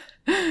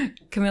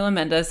 Camila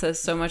Mendes says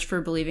so much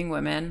for believing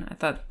women. I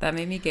thought that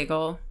made me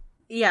giggle.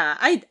 Yeah,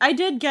 I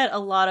did get a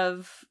lot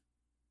of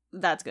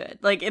that's good.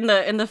 Like in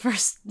the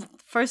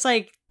first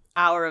like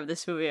hour of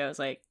this movie, I was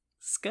like,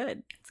 it's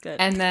good.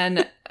 And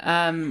then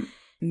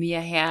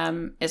Mia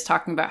Hamm is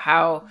talking about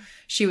how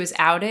she was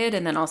outed,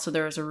 and then also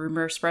there was a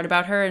rumor spread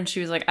about her, and she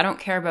was like, I don't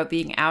care about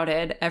being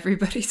outed.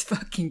 Everybody's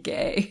fucking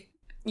gay.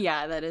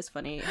 Yeah, that is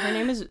funny. Her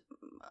name is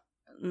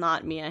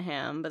not Mia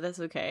Hamm, but that's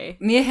okay.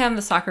 Mia Hamm,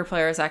 the soccer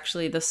player, is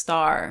actually the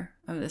star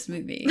of this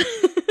movie.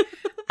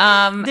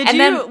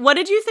 What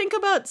did you think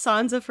about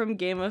Sansa from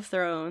Game of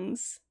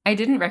Thrones? I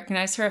didn't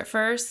recognize her at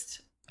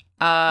first.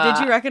 Did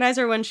you recognize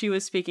her when she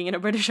was speaking in a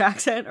British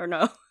accent or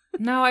no?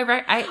 No, my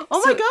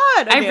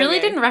god! Okay, I really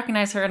didn't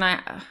recognize her, and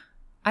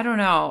I don't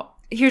know.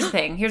 Here's the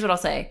thing. Here's what I'll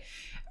say.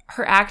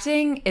 Her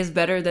acting is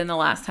better than the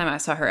last time I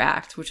saw her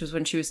act, which was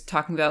when she was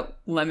talking about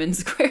lemon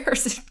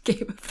squares in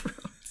Game of Thrones.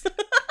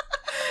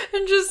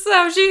 And just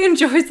how she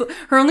enjoys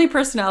her only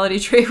personality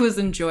trait was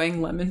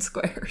enjoying lemon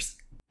squares.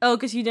 Oh,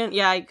 because you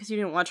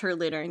didn't watch her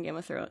later in Game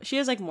of Thrones. She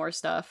has like more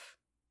stuff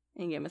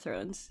in Game of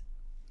Thrones.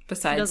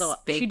 Besides,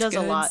 she does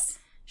a lot.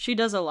 She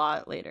does a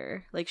lot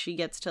later. Like she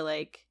gets to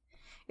like,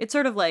 it's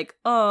sort of like,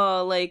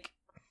 oh, like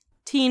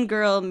teen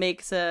girls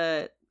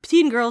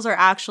are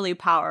actually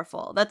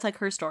powerful. That's like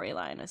her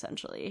storyline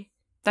essentially.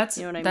 That's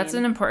you know what I that's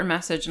mean? an important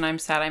message, and I'm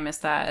sad I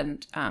missed that.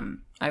 And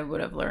I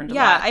would have learned a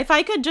lot. Yeah, if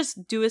I could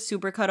just do a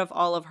supercut of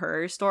all of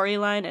her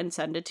storyline and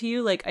send it to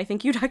you, like I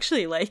think you'd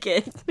actually like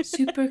it.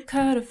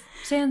 Supercut of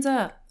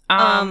Sansa.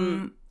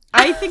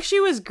 I think she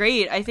was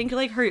great. I think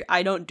like her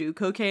 "I don't do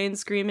cocaine"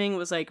 screaming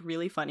was like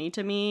really funny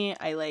to me.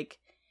 I like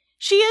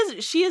she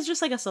is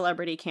just like a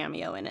celebrity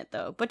cameo in it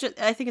though, but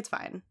I think it's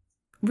fine.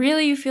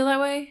 Really, you feel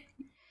that way?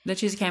 That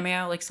she's a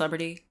cameo, like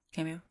celebrity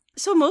cameo?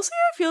 So mostly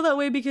I feel that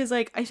way because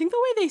like I think the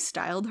way they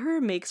styled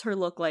her makes her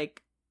look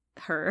like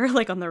her,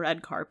 like on the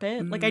red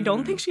carpet. Like I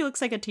don't think she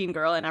looks like a teen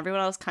girl, and everyone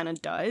else kind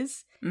of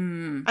does. I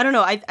don't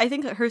know. I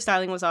think that her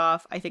styling was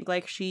off. I think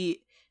like she's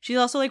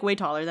also like way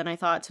taller than I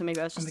thought, so maybe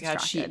I was just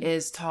distracted. She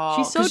is tall.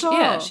 She's so tall.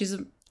 Yeah,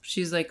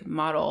 she's like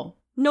model.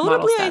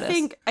 Notably,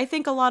 model I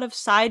think a lot of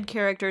side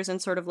characters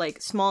and sort of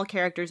like small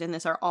characters in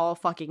this are all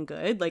fucking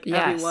good. Like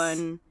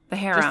everyone, the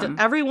harem,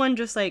 everyone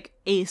just like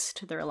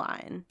aced their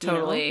line.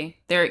 Totally, you know?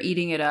 They're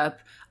eating it up.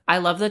 I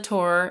love the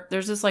tour.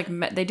 There's this like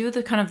they do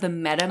the kind of the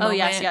meta moment. Oh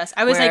yes.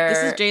 I was like,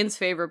 this is Jane's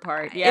favorite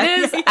part. Yeah, it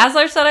is. As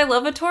I've said, I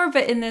love a tour,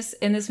 but in this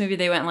movie,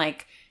 they went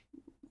like,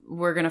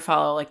 we're gonna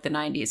follow like the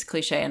 '90s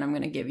cliche, and I'm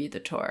gonna give you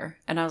the tour.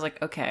 And I was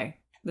like, okay,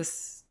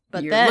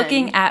 you're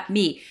looking at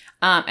me.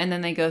 And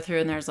then they go through,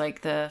 and there's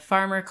like the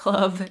farmer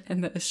club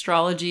and the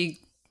astrology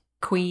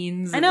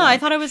queens. I know. I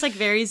thought it was like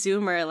very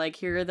Zoomer. Like,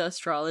 here are the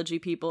astrology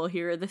people.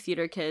 Here are the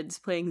theater kids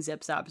playing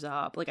Zip Zap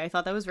Zop. Like, I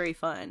thought that was very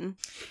fun.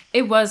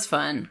 It was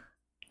fun.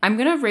 I'm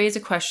going to raise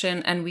a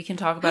question and we can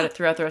talk about it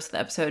throughout the rest of the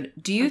episode.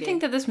 Do you Okay.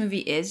 think that this movie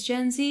is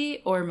Gen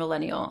Z or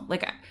millennial?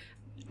 Like,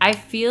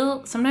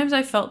 sometimes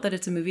I felt that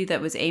it's a movie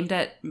that was aimed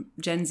at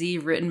Gen Z,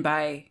 written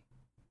by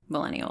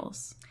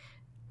millennials.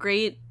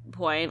 Great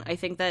point. I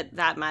think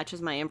that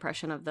matches my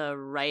impression of the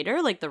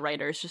writer. Like, the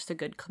writer is just a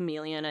good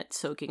chameleon at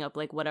soaking up,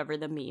 like, whatever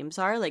the memes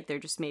are. Like, they're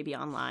just maybe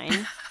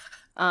online.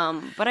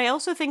 But I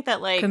also think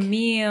that, like...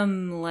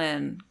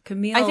 Chameleon.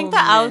 I think the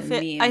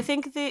outfit... meme. I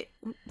think the...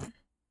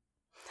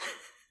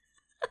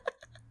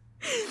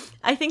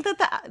 I think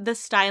that the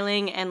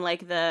styling and,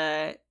 like,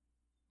 I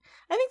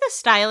think the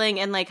styling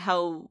and, like,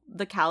 how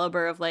the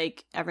caliber of,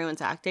 like,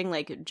 everyone's acting,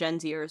 like, Gen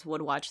Zers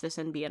would watch this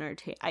and be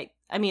entertained.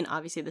 I mean,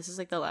 obviously, this is,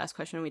 like, the last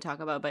question we talk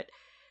about, but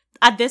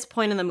at this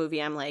point in the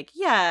movie, I'm like,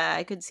 yeah,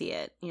 I could see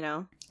it, you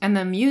know? And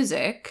the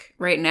music,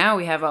 right now,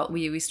 we have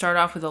we start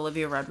off with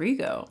Olivia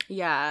Rodrigo.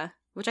 Yeah,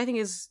 which I think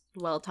is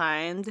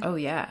well-timed. Oh,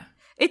 yeah.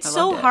 It's I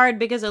so loved it. hard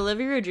because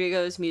Olivia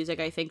Rodrigo's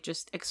music, I think,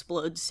 just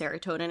explodes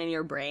serotonin in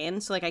your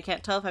brain. So, like, I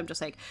can't tell if I'm just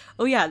like,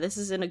 oh yeah, this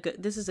is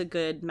a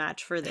good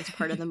match for this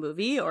part of the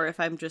movie, or if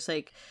I'm just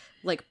like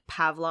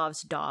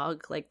Pavlov's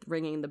dog, like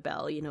ringing the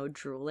bell, you know,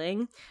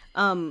 drooling.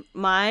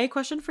 My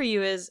question for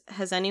you is: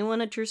 has anyone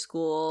at your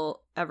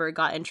school ever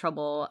got in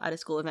trouble at a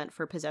school event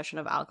for possession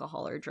of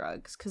alcohol or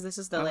drugs? Because this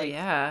is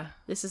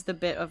this is the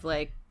bit of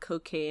like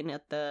cocaine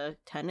at the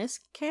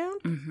tennis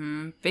camp.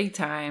 Mm-hmm. Big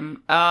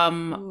time.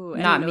 Ooh,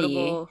 any Not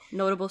me.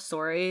 Notable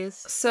stories.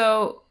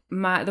 So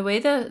the way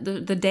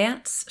the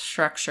dance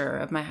structure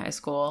of my high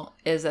school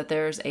is that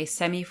there's a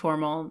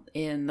semi-formal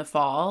in the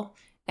fall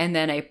and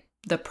then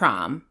the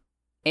prom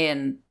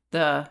in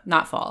the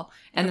not fall,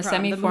 and the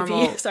prom, the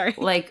semi-formal movie, sorry.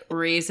 like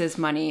raises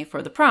money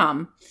for the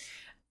prom,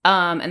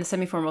 and the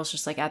semi-formal is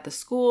just like at the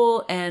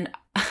school. And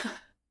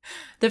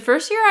the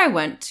first year I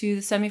went to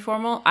the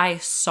semi-formal, I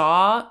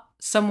saw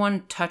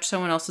someone touch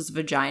someone else's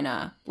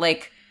vagina.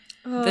 Like,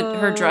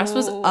 her dress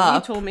was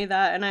up. You told me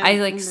that, and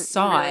I, like,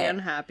 saw really it.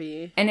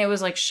 unhappy. And it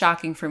was like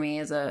shocking for me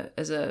as a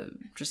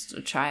just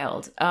a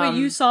child. But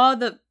you saw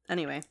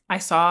anyway. I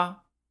saw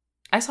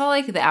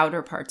like the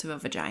outer parts of a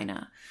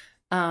vagina.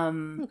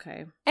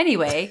 Okay.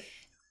 Anyway,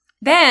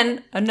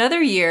 then another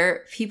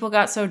year, people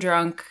got so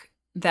drunk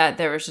that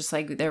there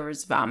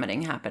was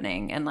vomiting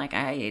happening, and like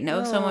I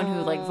know someone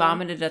who like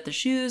vomited at the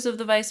shoes of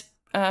the vice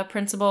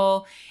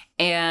principal,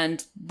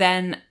 and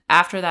then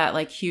after that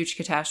like huge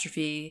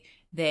catastrophe,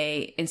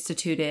 they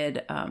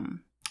instituted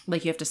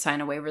like you have to sign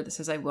a waiver that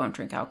says I won't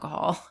drink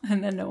alcohol,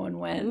 and then no one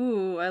went.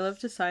 Ooh, I love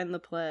to sign the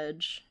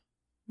pledge,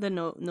 the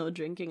no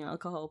drinking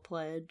alcohol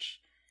pledge.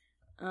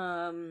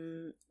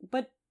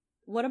 But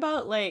what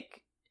about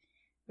like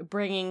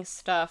bringing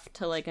stuff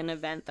to like an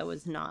event that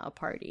was not a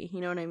party? You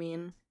know what I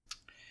mean?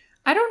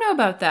 I don't know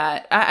about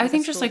that. I Like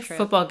think a just school like trip.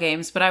 football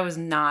games, but I was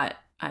not.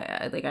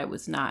 I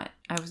was not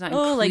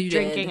Oh, like included.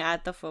 drinking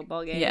at the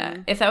football game. Yeah,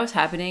 if that was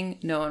happening,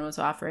 no one was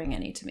offering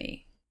any to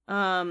me.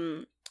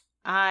 So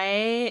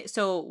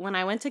when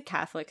I went to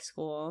Catholic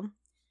school,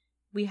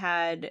 we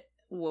had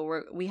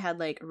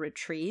like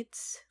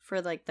retreats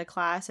for like the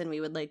class, and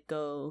we would like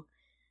go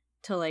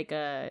to like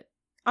a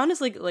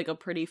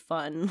pretty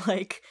fun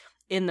like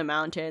in the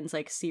mountains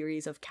like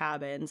series of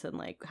cabins and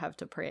like have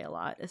to pray a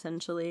lot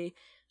essentially.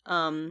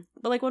 But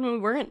like when we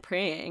weren't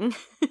praying,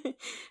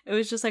 it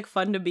was just like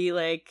fun to be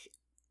like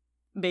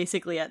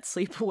basically at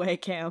sleepaway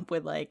camp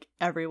with like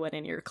everyone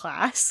in your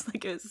class.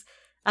 Like it was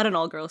at an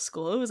all-girls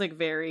school. It was like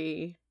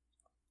it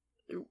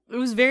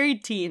was very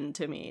teen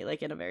to me,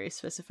 like in a very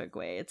specific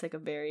way. It's like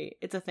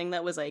it's a thing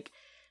that was like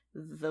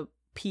the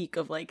peak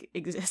of like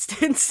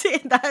existence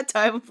in that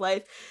time of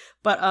life.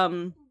 But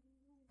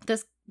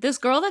this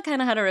girl that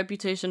kind of had a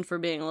reputation for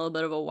being a little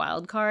bit of a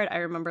wild card, I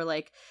remember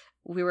like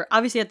we were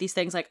obviously at these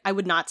things, like I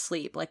would not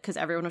sleep, like because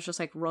everyone was just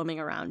like roaming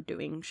around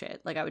doing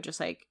shit. Like I would just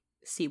like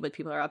see what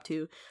people are up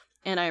to.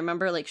 And I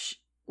remember like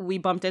we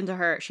bumped into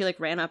her. She like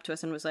ran up to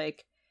us and was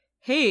like,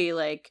 hey,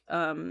 like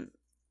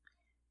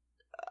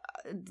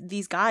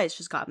these guys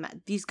just got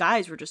mad. These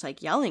guys were just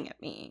like yelling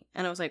at me.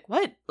 And I was like,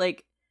 what?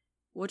 Like,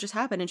 what just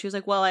happened? And she was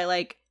like, well, I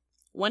like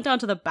went down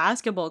to the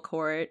basketball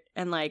court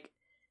and like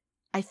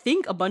I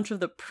think a bunch of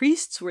the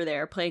priests were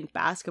there playing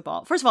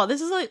basketball. First of all, this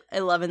is like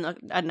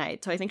 11 at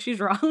night, so I think she's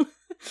wrong.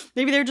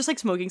 Maybe they were just like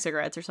smoking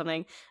cigarettes or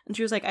something. And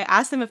she was like, I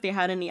asked them if they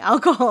had any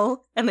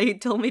alcohol and they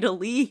told me to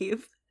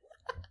leave.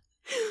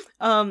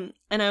 And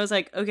I was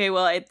like, okay,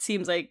 well, it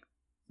seems like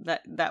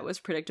that was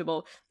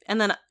predictable.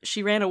 And then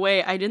she ran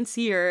away. I didn't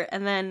see her.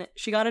 And then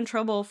she got in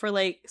trouble for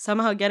like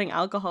somehow getting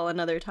alcohol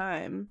another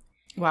time.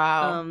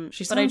 Wow.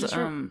 She but I sounds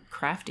just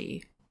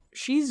crafty.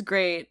 She's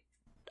great.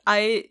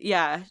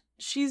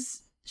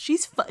 She's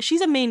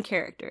a main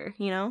character,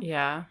 you know?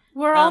 Yeah.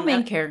 We're all main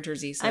and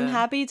characters, Issa. I'm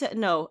happy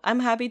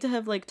to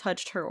have like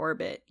touched her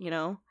orbit, you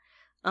know?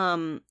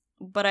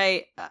 But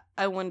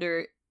I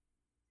wonder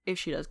if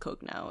she does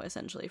coke now,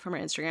 essentially, from her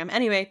Instagram.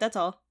 Anyway, that's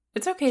all.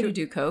 It's okay to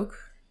do coke.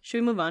 Should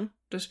we move on?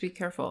 Just be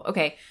careful.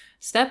 Okay.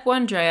 Step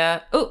one,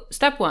 Drea. Oh,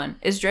 step one.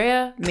 Is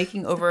Drea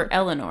making over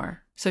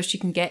Eleanor? so she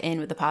can get in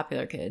with the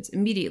popular kids.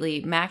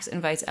 Immediately, Max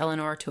invites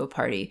Eleanor to a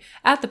party.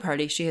 At the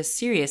party, she has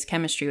serious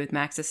chemistry with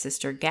Max's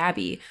sister,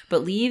 Gabby,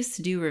 but leaves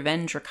to do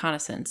revenge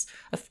reconnaissance.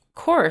 Of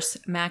course,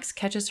 Max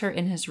catches her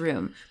in his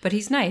room, but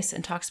he's nice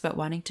and talks about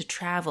wanting to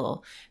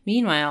travel.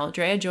 Meanwhile,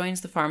 Drea joins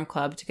the farm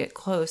club to get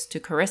close to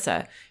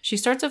Carissa. She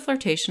starts a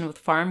flirtation with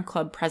farm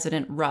club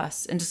president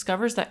Russ and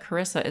discovers that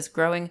Carissa is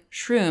growing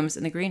shrooms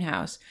in the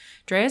greenhouse.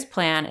 Drea's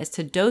plan is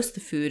to dose the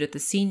food at the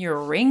senior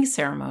ring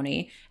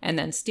ceremony and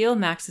then steal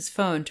Max's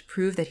phone to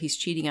prove that he's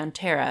cheating on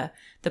Tara.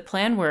 The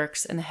plan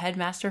works, and the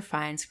headmaster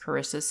finds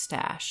Carissa's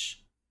stash.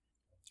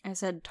 I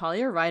said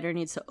Talia Ryder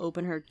needs to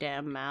open her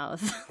damn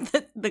mouth.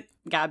 the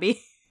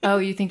Gabby. Oh,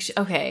 you think she...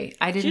 Okay,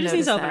 I didn't She just notice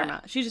needs to open that. her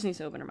mouth. She just needs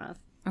to open her mouth.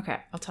 Okay,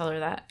 I'll tell her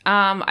that.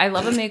 I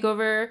love a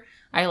makeover.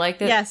 I like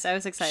that. Yes, I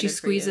was excited. She for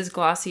squeezes you.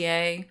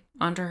 Glossier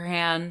onto her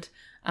hand.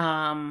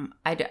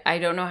 I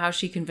don't know how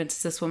she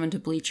convinces this woman to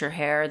bleach her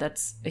hair.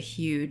 That's a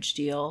huge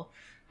deal.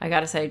 I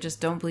gotta say,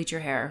 just don't bleach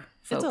your hair,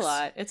 folks. It's a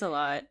lot. It's a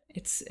lot.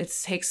 It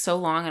takes so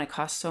long and it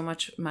costs so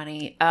much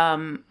money.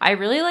 I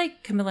really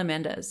like Camila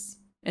Mendez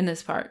in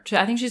this part.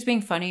 I think she's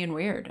being funny and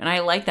weird, and I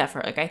like that for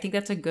her. Like, I think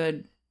that's a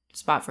good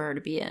spot for her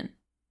to be in.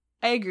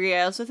 I agree.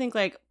 I also think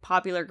like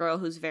popular girl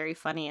who's very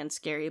funny and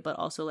scary, but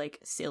also like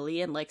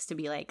silly and likes to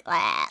be like,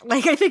 ah.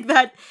 Like I think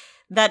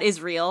that is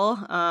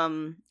real.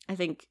 I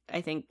think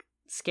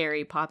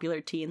scary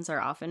popular teens are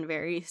often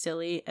very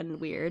silly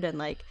and weird, and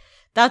like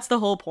that's the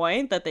whole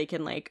point, that they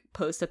can like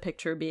post a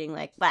picture being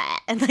like, bah,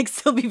 and like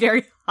still be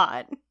very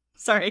hot.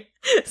 Sorry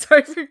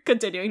for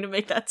continuing to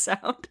make that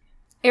sound.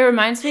 It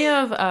reminds me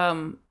of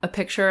a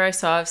picture I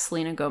saw of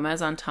Selena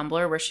Gomez on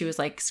Tumblr where she was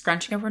like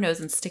scrunching up her nose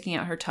and sticking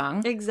out her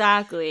tongue.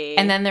 Exactly.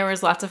 And then there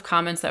was lots of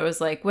comments that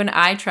was like, when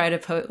I try to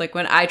post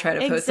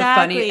a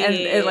funny, and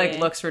it like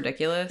looks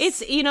ridiculous. It's,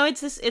 you know,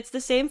 it's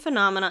the same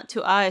phenomenon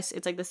to us.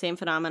 It's like the same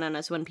phenomenon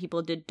as when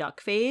people did duck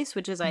face,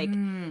 which is like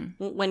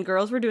when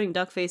girls were doing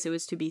duck face, it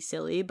was to be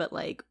silly, but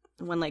like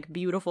when like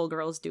beautiful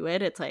girls do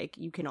it, it's like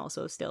you can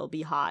also still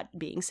be hot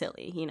being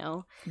silly, you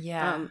know?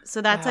 Yeah.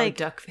 So that's wow, like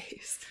duck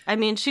face. I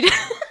mean, she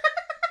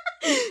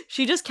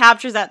just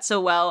captures that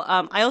so well.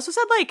 I also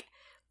said like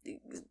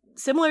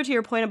similar to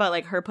your point about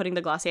like her putting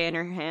the Glossier in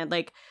her hand,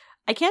 like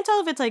I can't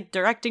tell if it's like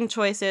directing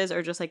choices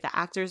or just like the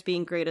actors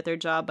being great at their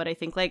job, but I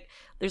think like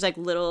there's like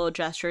little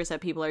gestures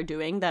that people are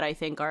doing that I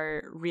think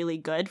are really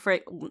good. For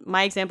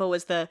my example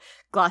was the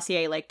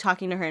Glossier like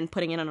talking to her and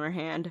putting it on her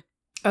hand.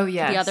 Oh,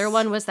 yeah. The other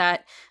one was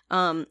that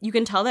you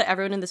can tell that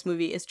everyone in this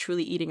movie is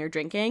truly eating or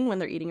drinking when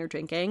they're eating or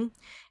drinking.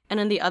 And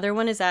then the other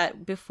one is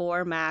that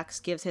before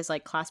Max gives his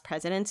like class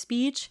president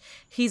speech,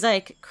 he's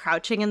like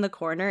crouching in the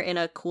corner in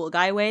a cool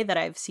guy way that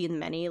I've seen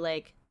many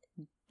like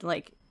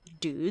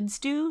dudes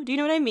do. Do you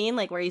know what I mean?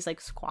 Like where he's like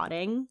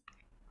squatting.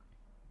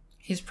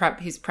 He's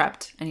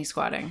prepped and he's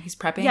squatting. He's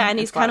prepping. Yeah, and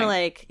he's kind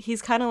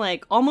of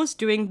like almost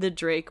doing the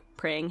Drake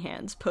praying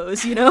hands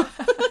pose, you know?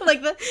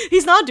 Like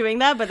he's not doing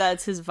that, but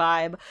that's his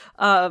vibe.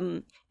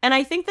 And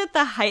I think that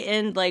the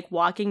heightened like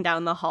walking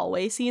down the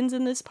hallway scenes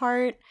in this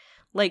part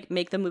like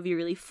make the movie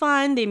really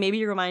fun. They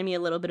maybe remind me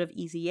a little bit of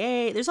Easy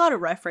A. There's a lot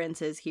of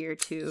references here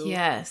too.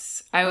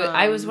 Yes.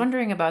 I was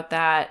wondering about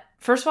that.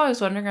 First of all, I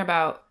was wondering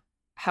about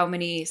how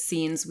many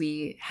scenes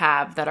we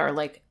have that are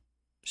like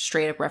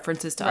straight up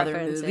references to other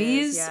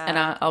movies, yeah. and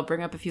I'll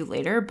bring up a few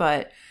later,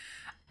 but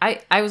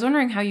I was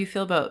wondering how you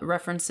feel about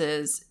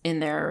references in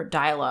their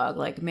dialogue,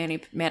 like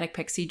Manic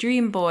Pixie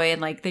Dream Boy,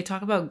 and like they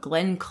talk about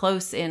Glenn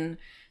Close in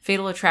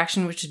Fatal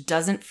Attraction, which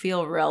doesn't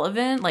feel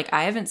relevant. Like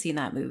I haven't seen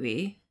that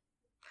movie.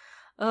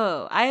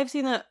 Oh, I have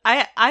seen that.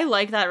 I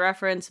like that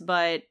reference,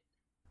 but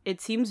it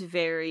seems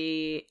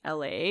very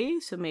LA,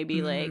 so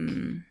maybe like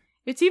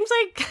it seems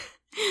like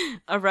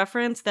a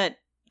reference that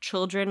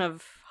children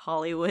of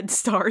Hollywood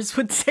stars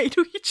would say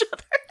to each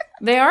other.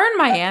 They are in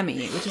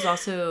Miami, which is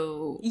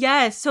also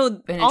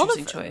so an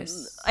interesting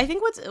choice. I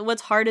think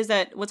what's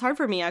hard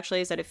for me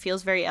actually is that it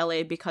feels very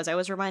LA because I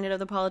was reminded of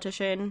The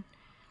Politician,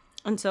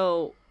 and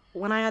so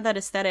when I had that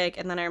aesthetic,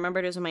 and then I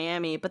remembered it was in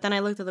Miami, but then I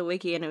looked at the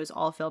wiki and it was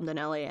all filmed in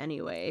LA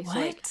anyway. What?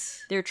 So like,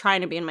 they're trying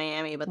to be in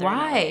Miami, but they're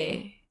why?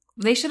 in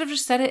They should have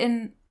just said it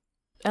in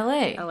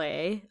LA.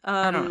 LA.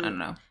 I don't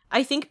know.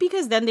 I think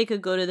because then they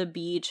could go to the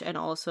beach and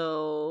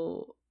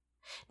also.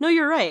 No,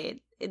 you're right.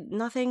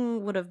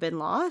 Nothing would have been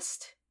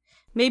lost.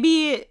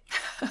 Maybe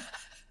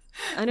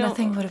I don't.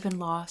 Nothing would have been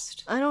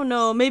lost. I don't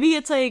know. Maybe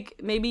it's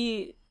like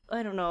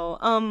I don't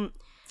know.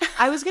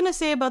 I was gonna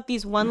say about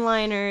these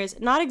one-liners,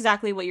 not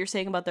exactly what you're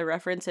saying about the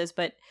references,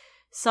 but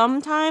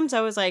sometimes I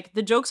was like,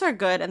 the jokes are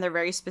good and they're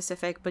very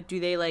specific, but do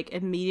they like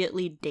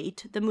immediately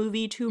date the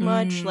movie too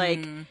much?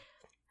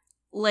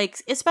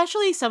 Like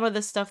especially some of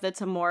the stuff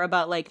that's more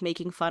about like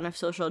making fun of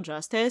social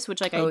justice,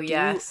 which like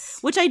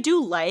which I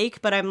do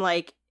like, but I'm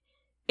like,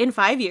 in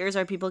 5 years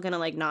are people gonna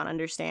like not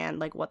understand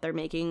like what they're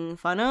making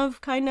fun of,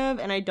 kind of?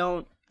 And I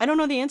don't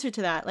know the answer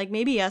to that. Like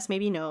maybe yes,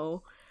 maybe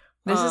no.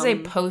 This is a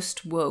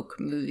post-woke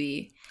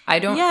movie. I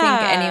don't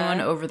think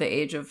anyone over the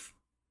age of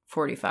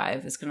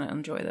 45 is gonna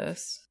enjoy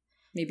this.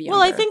 maybe younger.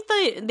 Well, I think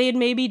they'd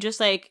maybe just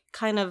like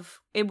kind of,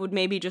 it would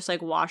maybe just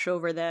like wash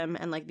over them,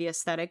 and like the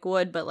aesthetic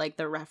would, but like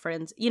the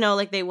reference, you know,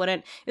 like they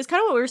wouldn't. It's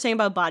kind of what we were saying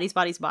about bodies,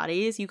 bodies,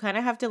 bodies. You kind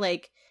of have to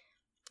like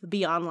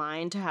be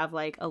online to have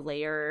like a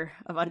layer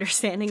of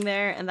understanding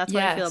there, and that's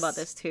what I feel about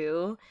this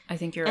too. I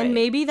think you're right. And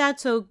maybe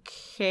that's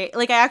okay.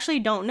 Like, I actually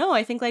don't know.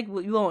 I think like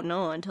we won't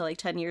know until like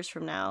 10 years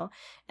from now,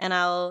 and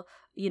I'll,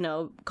 you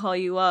know, call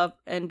you up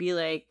and be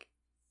like,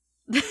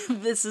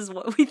 this is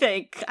what we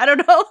think. I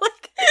don't know.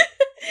 Like,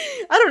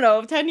 I don't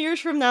know. 10 years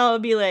from now, I'll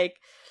be like,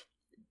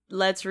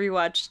 let's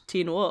rewatch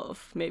Teen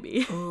Wolf,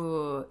 maybe.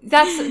 Ooh,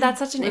 that's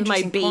such an With my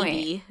interesting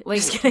baby.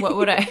 point. Like, what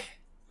would I?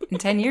 In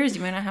 10 years,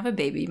 you might not have a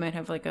baby. You might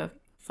have like a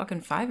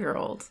fucking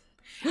 5-year-old.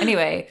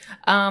 Anyway,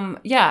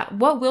 yeah.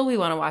 What will we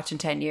want to watch in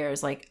 10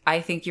 years? Like, I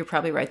think you're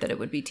probably right that it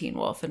would be Teen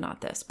Wolf and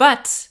not this.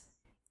 But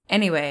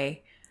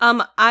anyway,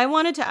 I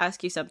wanted to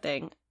ask you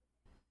something.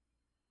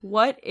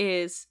 What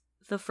is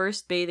the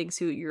first bathing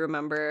suit you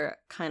remember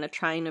kind of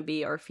trying to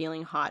be or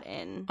feeling hot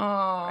in?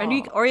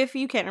 Or if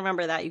you can't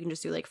remember that, you can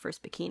just do like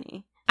first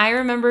bikini. I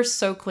remember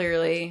so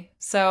clearly.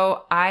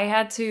 So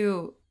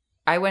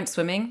I went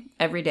swimming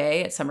every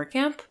day at summer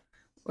camp,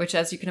 which,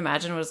 as you can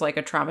imagine, was like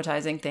a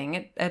traumatizing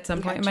thing at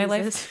some point in my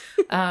life.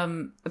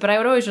 But I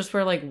would always just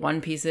wear like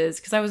one pieces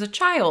because I was a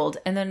child.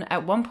 And then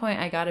at one point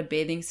I got a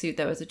bathing suit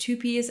that was a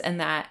 2-piece, and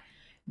that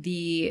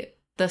the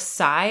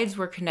sides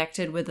were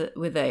connected with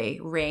a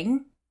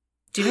ring.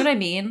 Do you know what I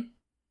mean?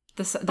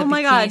 The oh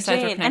my god, sides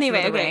were Jane. connected Anyway,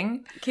 with a okay.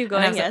 ring. Keep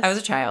going, And I was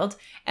a child.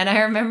 And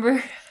I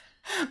remember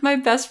my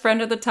best friend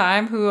at the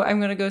time, who I'm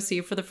going to go see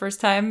for the first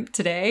time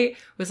today,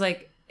 was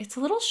like, it's a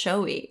little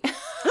showy.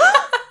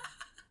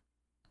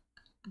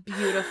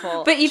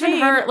 Beautiful. But even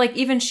Jane, her, like,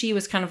 even she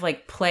was kind of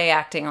like play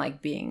acting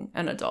like being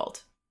an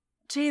adult.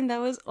 Jane,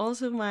 that was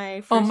also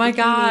my first Oh my bikini,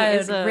 God,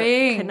 is a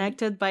ring.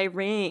 connected by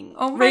ring.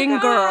 Oh my ring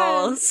God.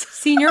 girls.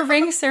 Senior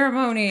ring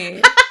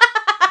ceremony.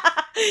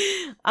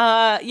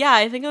 Yeah,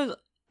 I think it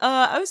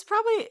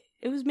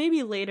was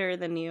maybe later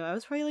than you. I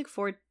was probably like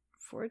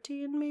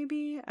 14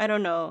 maybe. I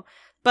don't know.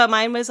 But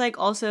mine was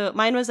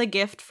a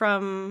gift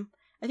from,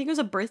 I think it was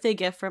a birthday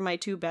gift from my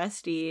 2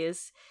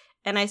 besties.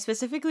 And I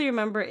specifically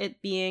remember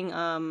it being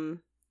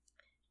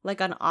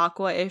like an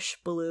aqua-ish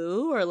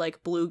blue or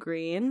like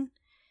blue-green.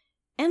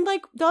 And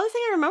like the other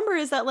thing I remember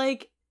is that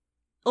like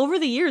over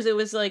the years it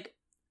was like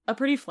a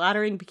pretty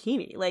flattering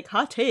bikini. Like,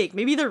 hot take,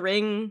 maybe the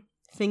ring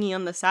thingy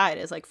on the side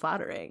is like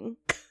flattering.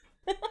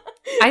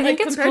 I think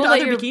it's cool that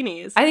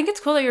bikinis. I think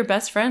it's cool that your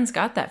best friends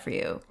got that for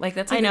you. Like,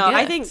 that's like I know. a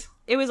gift. I think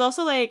it was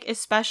also like,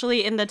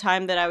 especially in the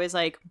time that I was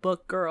like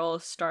book girl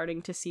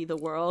starting to see the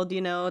world,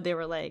 you know, they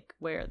were like,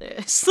 wear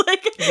this.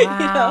 Like,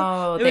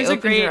 wow, you know, they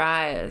opened your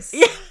eyes.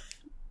 Yeah.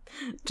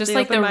 Just They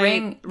like the opened my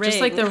ring,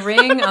 just like the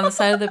ring on the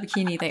side of the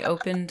bikini, they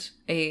opened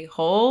a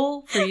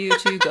hole for you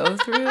to go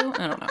through.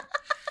 I don't know.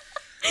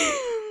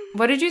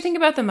 What did you think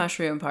about the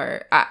mushroom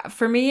part?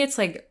 For me, it's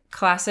like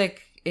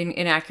classic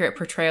inaccurate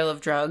portrayal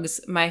of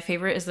drugs. My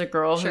favorite is the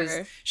girl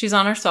she's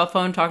on her cell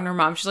phone talking to her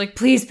mom. She's like,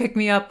 please pick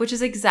me up, which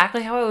is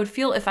exactly how I would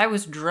feel if I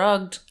was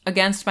drugged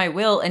against my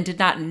will and did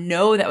not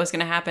know that was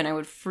going to happen. I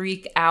would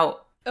freak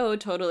out. Oh,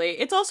 totally.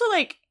 It's also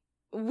like,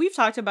 we've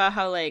talked about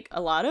how like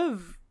a lot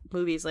of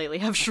movies lately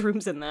have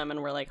shrooms in them,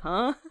 and we're like,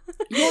 huh?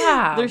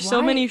 Yeah. There's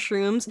so many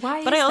shrooms.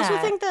 Why but is I also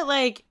that? think that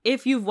like,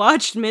 if you've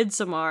watched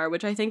Midsommar,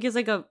 which I think is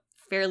like a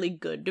fairly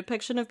good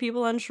depiction of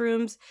people on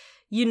shrooms,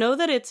 you know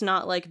that it's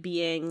not like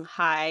being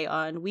high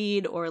on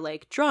weed or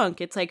like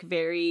drunk. It's like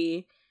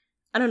very,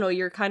 I don't know,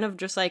 you're kind of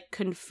just like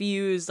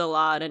confused a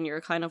lot, and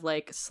you're kind of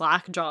like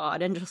slack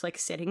jawed and just like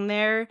sitting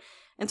there.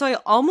 And so I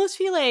almost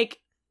feel like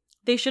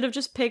they should have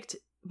just picked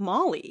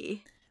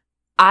Molly.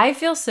 I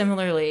feel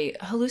similarly.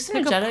 Like a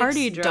Hallucinogenics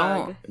party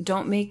drug.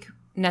 don't make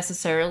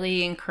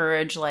necessarily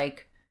encourage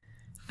like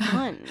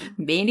Fun.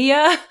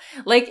 mania.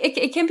 Like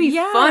it can be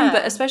Yeah. fun,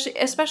 but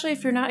especially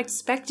if you're not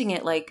expecting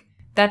it, like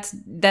that's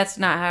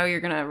not how you're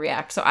gonna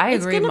react. So I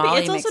agree. Molly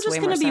it's also makes just way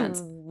more gonna be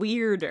sense.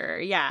 weirder.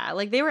 Yeah,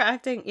 like they were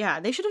acting. Yeah,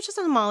 they should have just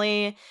done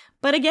Molly.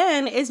 But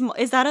again, is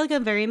that like a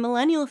very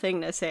millennial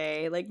thing to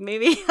say? Like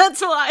maybe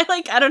that's why.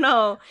 Like I don't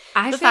know.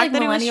 I the feel like fact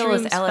that it was millennial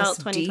is shrooms felt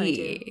LSD.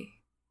 2022.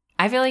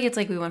 I feel like it's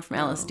like we went from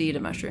LSD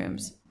to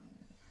mushrooms.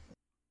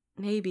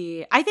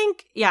 Maybe. I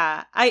think.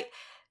 Yeah.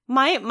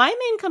 My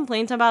main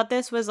complaint about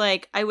this was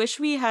like, I wish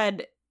we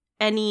had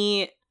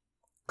any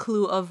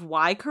clue of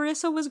why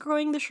Carissa was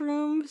growing the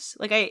shrooms.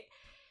 Like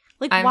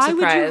I'm why would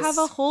you surprised. have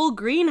a whole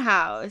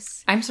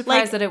greenhouse? I'm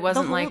surprised Like, that it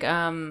wasn't the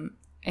whole- like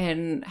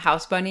in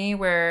House Bunny,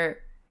 where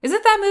is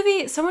it that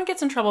movie? Someone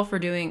gets in trouble for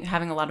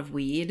having a lot of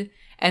weed,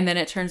 and then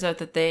it turns out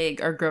that they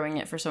are growing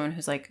it for someone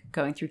who's like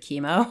going through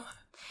chemo.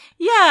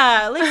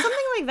 Yeah, like something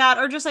like that.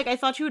 Or just like, I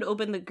thought you would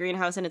open the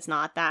greenhouse and it's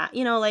not that.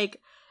 You know,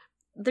 like,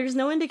 there's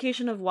no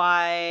indication of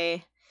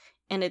why.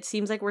 And it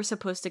seems like we're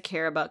supposed to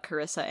care about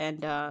Carissa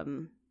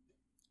and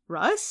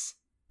Russ.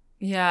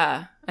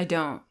 Yeah, I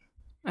don't.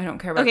 I don't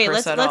care about Okay,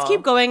 Carissa let's at keep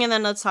all. going and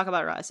then let's talk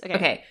about Russ.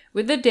 Okay,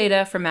 with the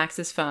data from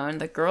Max's phone,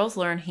 the girls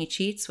learn he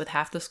cheats with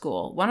half the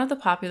school. One of the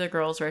popular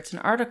girls writes an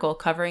article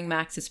covering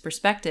Max's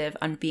perspective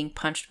on being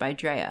punched by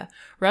Drea.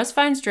 Russ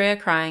finds Drea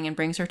crying and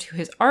brings her to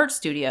his art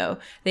studio.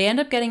 They end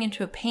up getting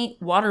into a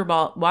paint water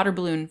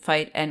balloon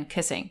fight and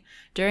kissing.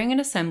 During an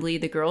assembly,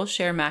 the girls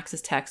share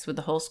Max's text with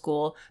the whole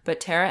school, but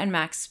Tara and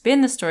Max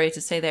spin the story to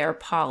say they are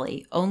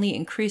poly, only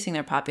increasing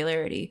their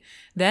popularity.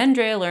 Then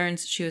Drea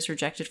learns she was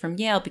rejected from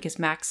Yale because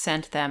Max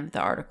sent them the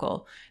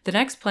article. The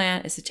next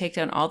plan is to take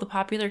down all the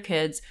popular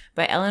kids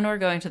by Eleanor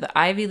going to the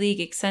Ivy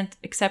League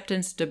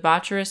acceptance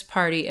debaucherous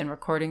party and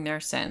recording their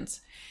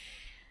sins.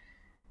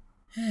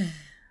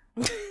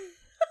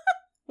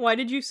 Why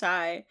did you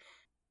sigh?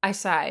 I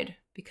sighed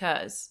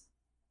because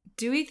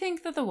do we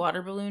think that the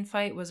water balloon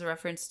fight was a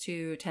reference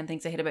to 10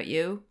 Things I Hate About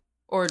You?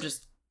 Or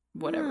just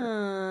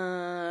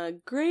whatever?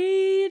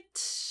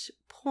 Great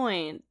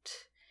point.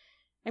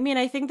 I mean,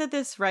 I think that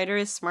this writer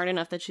is smart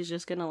enough that she's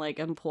just gonna, like,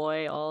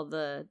 employ all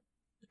the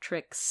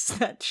tricks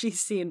that she's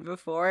seen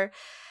before.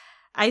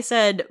 I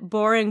said,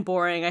 boring,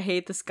 I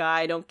hate this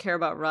guy, don't care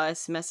about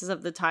Russ, messes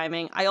up the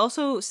timing. I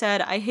also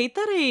said, I hate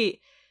that a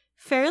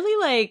fairly,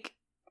 like,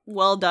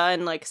 well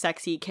done, like,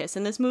 sexy kiss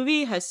in this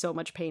movie has so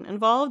much paint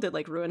involved. It,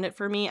 like, ruined it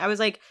for me. I was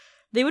like,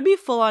 they would be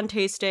full on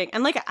tasting,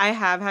 and, like, I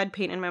have had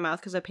paint in my mouth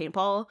because of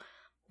paintball.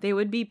 They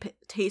would be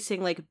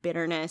tasting, like,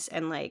 bitterness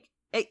and, like,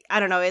 I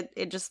don't know,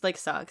 it just, like,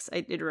 sucks.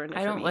 It ruined it for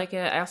me. I don't like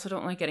it. I also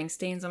don't like getting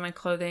stains on my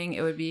clothing.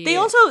 It would be They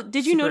also,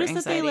 did you super notice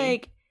anxiety. that they,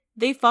 like,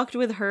 they fucked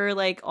with her,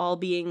 like, all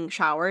being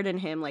showered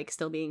and him, like,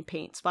 still being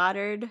paint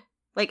splattered?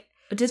 Like,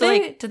 Did so, they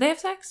like, did they have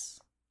sex?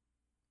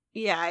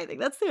 yeah, I think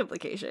that's the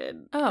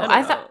implication. Oh, don't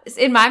I know. thought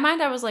in my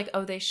mind I was like,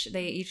 oh, they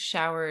each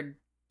showered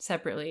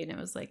separately, and it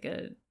was like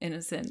a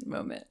innocent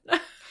moment.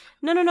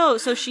 No.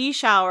 So she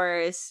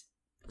showers,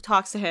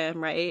 talks to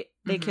him, right?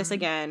 They Mhm. kiss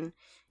again,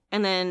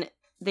 and then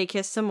they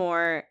kiss some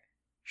more.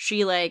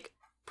 She, like,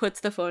 puts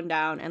the phone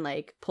down and,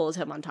 like, pulls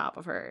him on top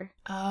of her.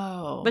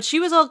 Oh, But she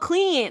was all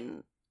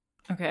clean.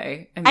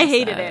 okay. I missed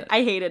hated that. it.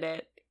 I hated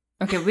it.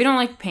 Okay, we don't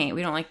like paint.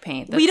 We don't like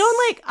paint. We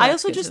don't like, I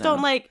that's also good to just don't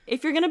know. like,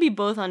 if you're gonna be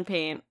both on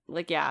paint,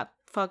 like, yeah,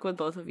 fuck with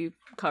both of you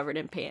covered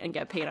in paint and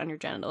get paint on your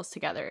genitals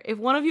together. If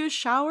one of you is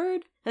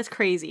showered, that's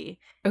crazy.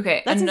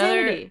 Okay, That's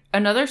insanity.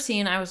 another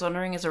scene I was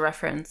wondering as a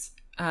reference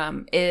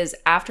is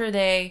after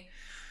they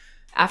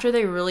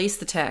release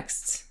the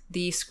texts,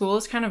 the school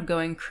is kind of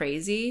going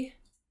crazy,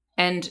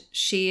 and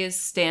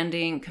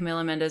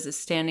Camila Mendes is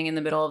standing in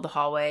the middle of the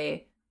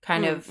hallway,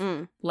 kind of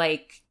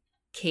like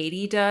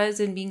Katie does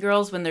in Mean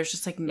Girls when there's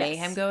just like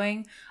mayhem Yes.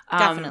 going.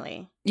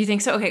 Definitely. You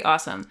think so? Okay,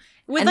 awesome.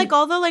 With, and- like,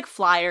 all the, like,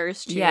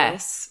 flyers, too.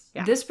 Yes.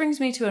 Yeah. This brings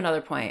me to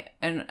another point,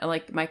 and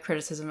like my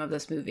criticism of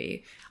this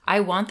movie. I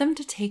want them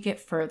to take it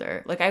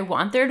further. Like, I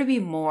want there to be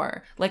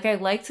more. Like, I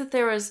liked that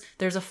there's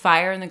a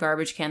fire in the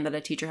garbage can that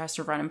a teacher has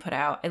to run and put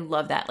out. I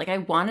love that. Like, I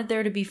wanted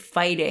there to be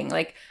fighting.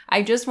 Like,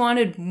 I just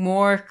wanted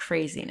more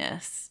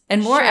craziness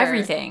and more Sure.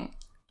 everything.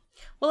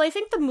 Well, I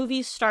think the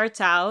movie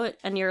starts out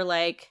and you're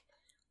like,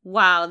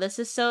 wow, this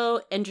is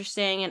so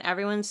interesting and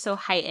everyone's so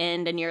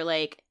heightened and you're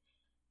like,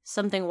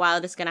 something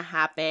wild is gonna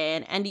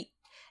happen. And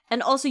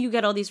also you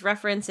get all these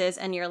references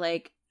and you're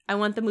like, I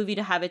want the movie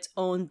to have its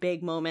own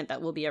big moment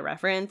that will be a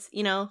reference,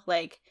 you know?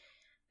 Like,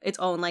 its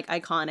own, like,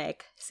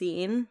 iconic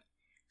scene.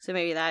 So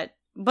maybe that...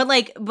 But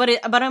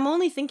I'm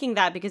only thinking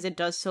that because it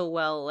does so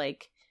well,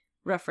 like,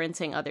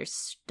 referencing other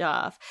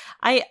stuff.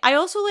 I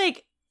also,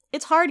 like...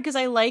 It's hard because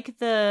I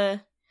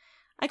kind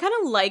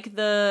of like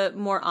the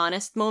more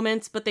honest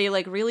moments, but they,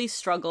 like, really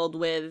struggled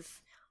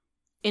with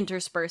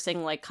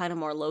interspersing, like, kind of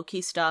more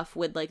low-key stuff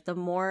with, like, the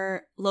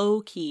more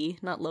low-key,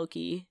 not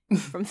Loki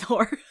from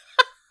Thor.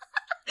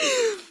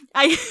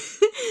 I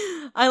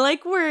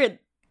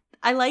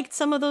liked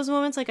some of those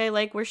moments. Like, I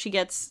like where she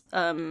gets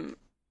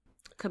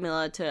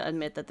Camila to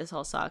admit that this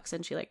all sucks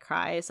and she, like,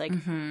 cries. Like,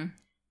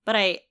 but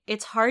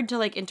it's hard to,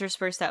 like,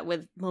 intersperse that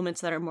with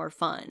moments that are more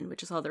fun,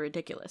 which is all the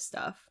ridiculous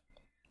stuff.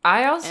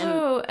 I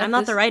also... And I'm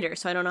not the writer,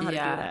 so I don't know how to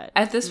do that.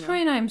 At this you know?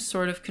 point, I'm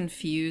sort of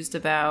confused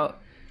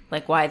about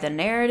like why the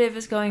narrative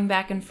is going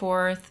back and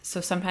forth. So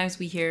sometimes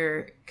we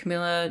hear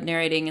Camila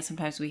narrating, and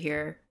sometimes we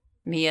hear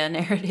Mia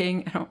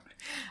narrating. I don't.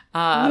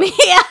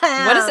 Mia.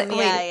 What is it?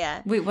 Wait,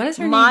 Yeah. Wait, what is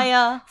her name?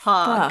 Maya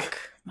Hawke. Fuck,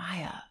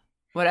 Maya.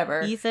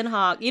 Whatever. Ethan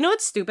Hawke. You know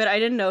what's stupid? I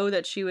didn't know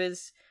that she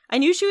was. I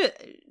knew she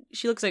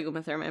looks like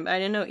Uma Thurman, but I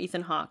didn't know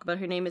Ethan Hawke. But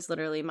her name is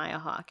literally Maya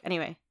Hawke.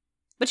 Anyway,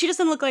 but she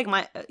doesn't look like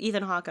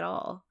Ethan Hawke at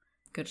all.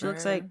 Good She for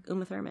looks her. like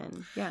Uma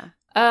Thurman. Yeah.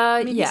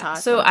 Maybe Yeah. Hawke,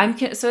 So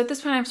but- so at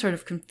this point I'm sort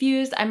of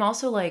confused. I'm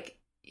also like,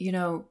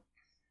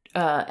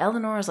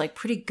 Eleanor is like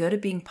pretty good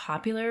at being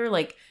popular.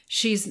 Like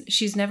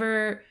she's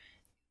never.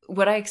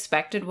 What I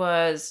expected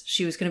was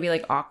she was going to be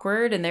like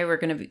awkward, and they were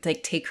going to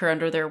like take her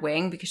under their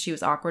wing because she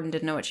was awkward and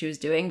didn't know what she was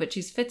doing. But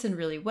she fits in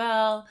really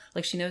well.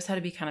 Like she knows how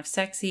to be kind of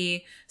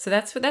sexy. So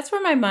that's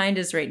where my mind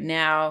is right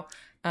now.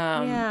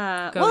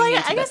 Yeah. going Well,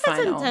 into I the guess that's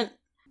final.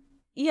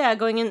 Yeah,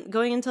 going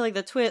into like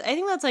the twist. I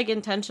think that's like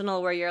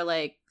intentional, where you're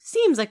like,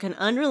 seems like an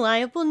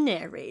unreliable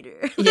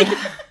narrator.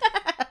 Yeah.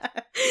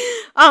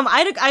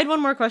 I had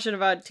one more question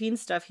about teen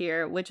stuff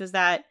here, which was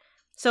that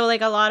so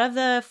like a lot of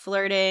the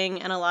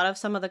flirting and a lot of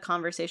some of the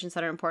conversations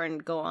that are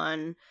important go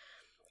on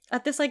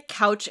at this like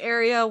couch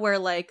area where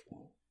like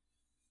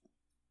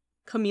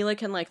Camila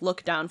can like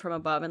look down from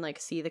above and like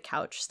see the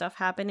couch stuff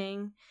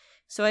happening.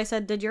 So I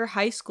said, did your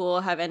high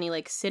school have any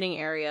like sitting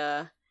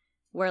area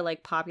where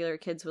like popular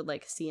kids would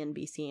like see and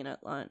be seen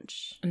at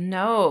lunch?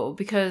 No,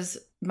 because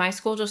my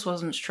school just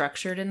wasn't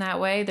structured in that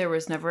way. There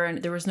was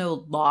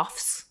no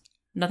lofts.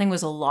 Nothing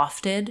was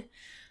lofted.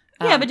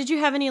 Yeah, but did you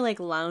have any like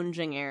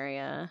lounging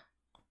area?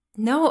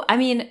 No, I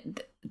mean,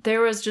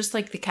 there was just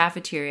like the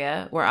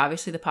cafeteria where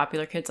obviously the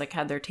popular kids like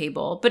had their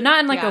table, but not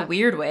in like a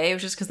weird way. It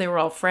was just because they were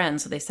all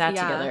friends, so they sat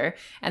together.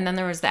 And then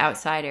there was the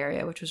outside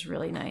area, which was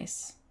really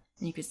nice.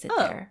 And you could sit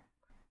there.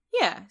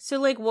 Yeah. So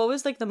like what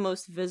was like the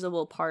most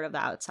visible part of the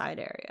outside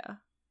area?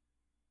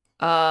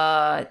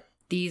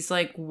 These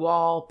like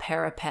wall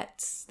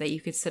parapets that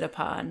you could sit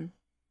upon.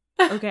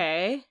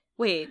 Okay.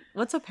 Wait,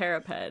 what's a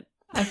parapet?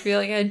 I feel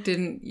like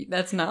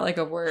that's not like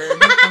a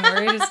word. I'm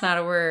worried it's not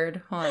a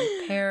word. Hold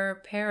on.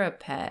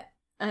 Parapet.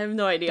 I have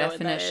no idea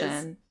Definition.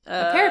 what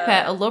that is. A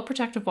parapet, a low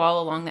protective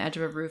wall along the edge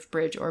of a roof,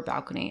 bridge, or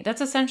balcony. That's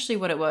essentially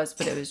what it was,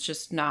 but it was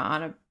just not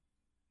on a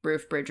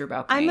roof, bridge, or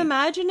balcony. I'm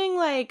imagining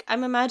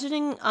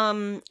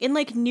in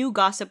like New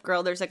Gossip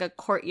Girl, there's like a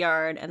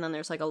courtyard and then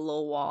there's like a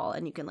low wall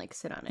and you can like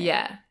sit on it.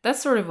 Yeah,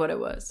 that's sort of what it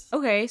was.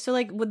 Okay, so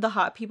like would the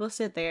hot people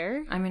sit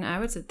there? I mean, I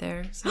would sit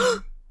there.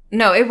 So.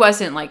 No, it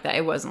wasn't like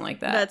that.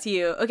 That's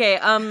you. Okay,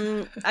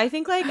 I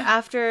think like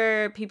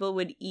after people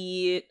would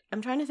eat,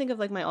 I'm trying to think of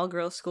like my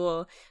all-girls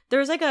school. There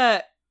was like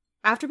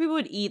after people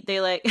would eat, they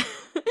like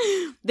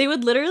they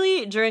would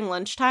literally during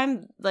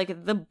lunchtime,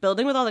 like the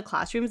building with all the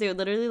classrooms, they would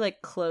literally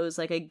like close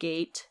like a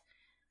gate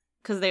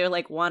because they were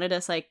like wanted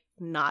us like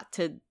not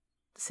to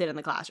sit in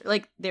the classroom.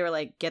 Like they were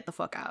like, get the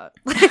fuck out.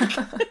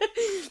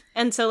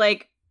 And so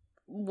like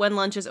when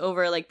lunch is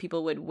over, like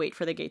people would wait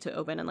for the gate to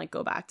open and like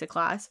go back to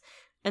class.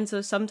 And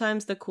so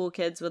sometimes the cool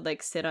kids would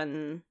like sit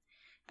on,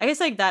 I guess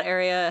like that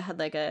area had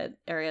like a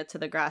area to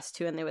the grass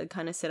too, and they would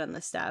kind of sit on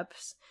the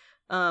steps.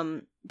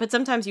 But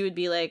sometimes you would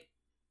be like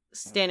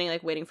standing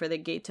like waiting for the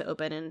gate to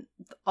open, and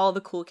all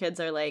the cool kids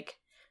are like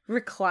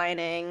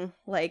reclining,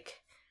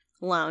 like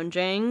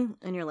lounging,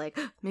 and you're like,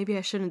 maybe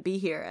I shouldn't be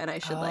here, and I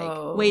should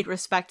like wait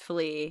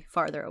respectfully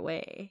farther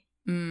away.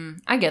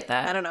 I get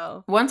that. I don't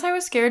know. Once I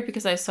was scared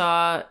because I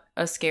saw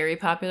a scary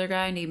popular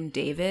guy named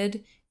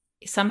David.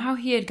 Somehow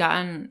he had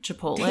gotten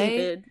Chipotle.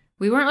 David.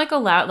 We weren't like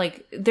allowed,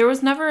 like there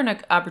was never an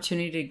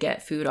opportunity to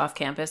get food off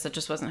campus. That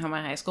just wasn't how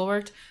my high school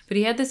worked. But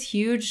he had this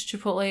huge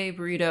Chipotle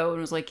burrito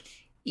and was like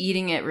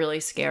eating it really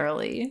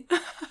scarily.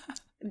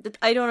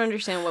 I don't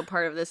understand what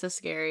part of this is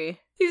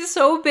scary. He's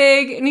so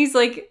big and he's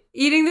like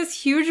eating this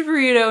huge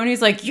burrito and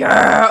he's like,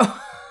 yeah.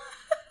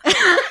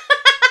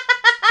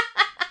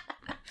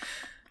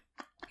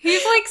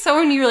 He's like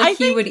someone you're like,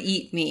 he would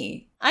eat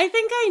me. I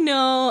think I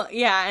know,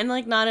 yeah, and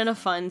like not in a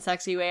fun,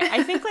 sexy way.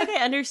 I think like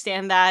I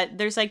understand that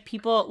there's like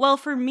people, well,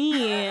 for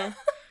me,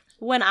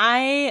 when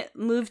I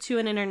moved to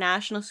an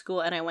international school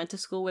and I went to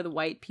school with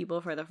white people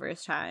for the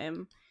first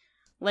time,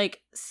 like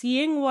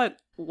seeing what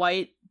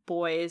white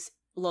boys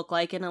look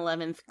like in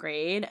 11th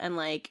grade and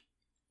like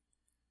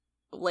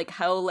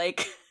how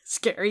like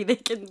scary they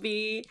can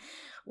be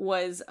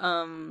was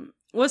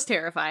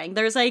terrifying.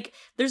 There's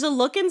a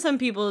look in some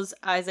people's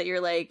eyes that you're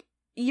like,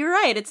 you're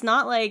right, it's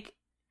not like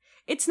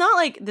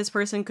this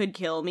person could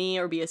kill me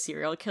or be a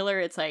serial killer.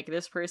 It's like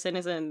this person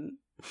is an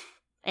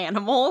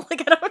animal.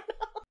 Like, I don't know.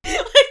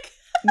 Like,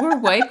 were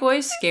white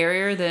boys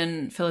scarier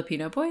than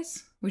Filipino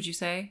boys, would you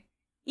say?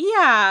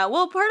 Yeah.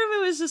 Well, part of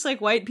it was just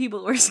like white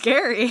people were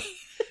scary.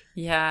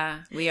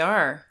 Yeah, we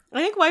are.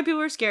 I think white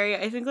people are scary.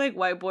 I think like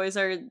white boys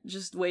are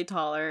just way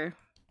taller.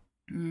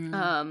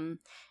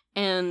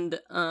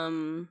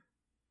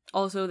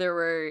 Also there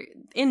were,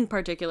 in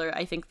particular,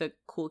 I think the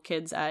cool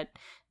kids at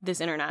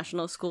this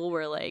international school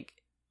were like,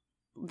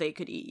 they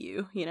could eat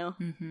you, you know?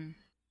 Mm-hmm.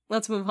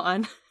 Let's move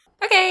on.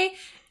 Okay.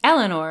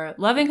 Eleanor,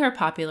 loving her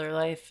popular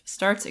life,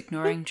 starts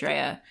ignoring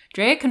Drea.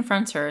 Drea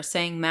confronts her,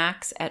 saying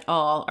Max et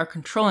al. Are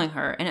controlling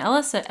her, and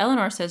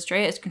Eleanor says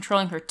Drea is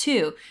controlling her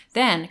too.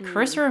 Then,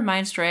 Carissa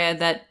reminds Drea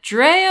that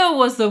Drea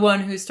was the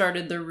one who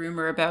started the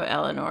rumor about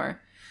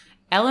Eleanor.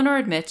 Eleanor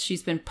admits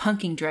she's been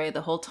punking Drea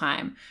the whole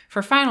time.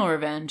 For final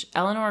revenge,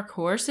 Eleanor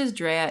coerces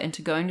Drea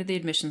into going to the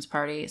admissions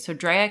party so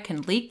Drea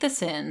can leak the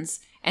sins,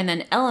 and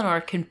then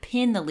Eleanor can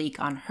pin the leak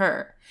on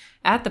her.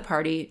 At the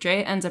party,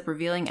 Drea ends up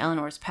revealing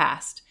Eleanor's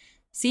past.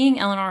 Seeing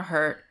Eleanor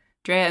hurt,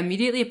 Drea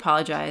immediately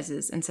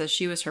apologizes and says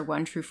she was her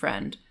one true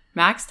friend.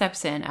 Max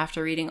steps in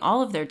after reading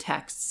all of their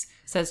texts,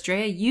 says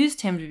Drea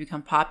used him to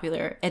become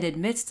popular, and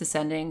admits to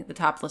sending the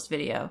topless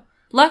video.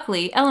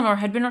 Luckily, Eleanor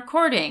had been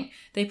recording.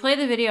 They play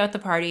the video at the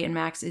party and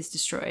Max is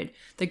destroyed.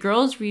 The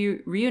girls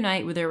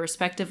reunite with their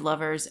respective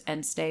lovers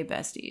and stay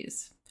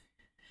besties.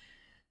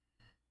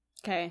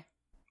 Okay.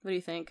 What do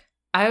you think?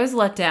 I was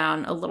let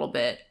down a little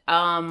bit.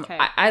 Okay.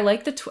 I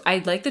like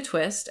the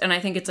twist, and I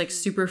think it's like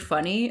super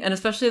funny, and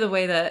especially the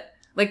way that,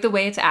 like, the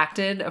way it's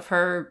acted of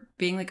her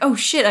being like, oh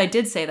shit, I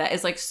did say that,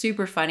 is like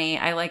super funny.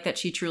 I like that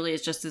she truly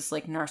is just this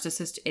like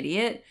narcissist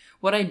idiot.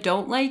 What I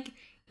don't like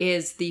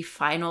is the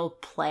final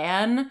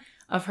plan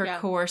of her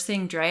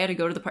coercing Drea to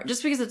go to the party,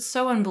 just because it's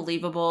so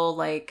unbelievable.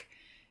 Like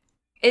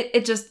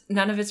it just,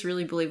 none of it's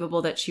really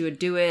believable that she would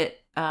do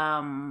it,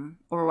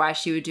 or why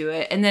she would do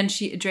it. And then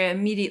Drea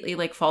immediately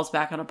like falls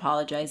back on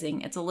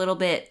apologizing. It's a little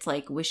bit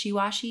like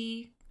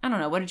wishy-washy. I don't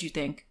know. What did you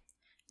think?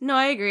 No,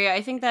 I agree.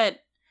 I think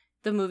that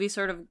the movie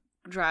sort of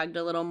dragged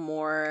a little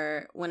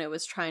more when it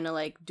was trying to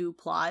like do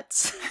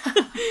plots.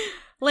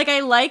 Like,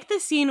 I like the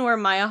scene where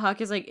Maya Hawke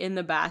is like in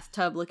the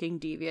bathtub looking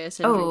devious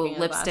and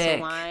drinking a glass of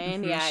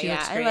wine. Mm-hmm.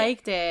 Yeah, I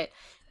liked it.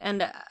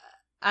 And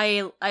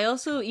I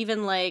also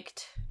even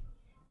liked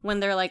when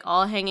they're like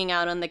all hanging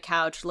out on the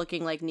couch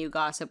looking like new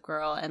Gossip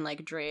Girl, and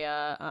like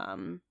Drea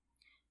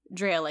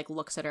like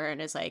looks at her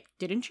and is like,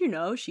 "Didn't you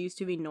know she used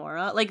to be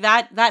Nora?" Like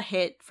that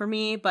hit for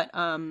me, but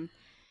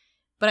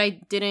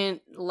I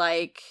didn't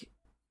like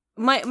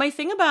my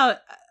thing about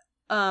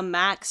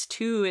Max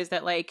too is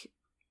that like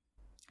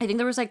I think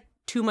there was like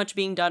too much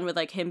being done with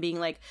like him being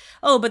like,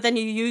 oh, but then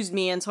you used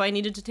me and so I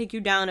needed to take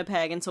you down a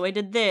peg and so I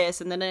did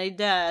this and then I did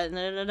that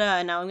and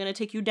now I'm gonna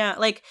take you down.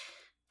 Like,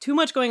 too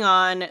much going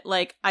on.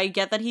 Like, I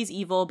get that he's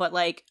evil, but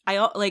like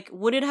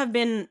would it have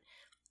been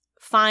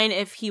fine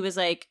if he was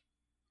like,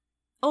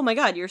 oh my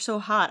god, you're so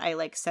hot, I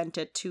like sent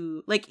it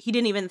to, like, he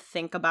didn't even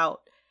think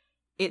about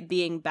it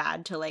being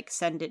bad to like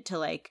send it to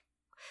like,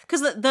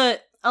 because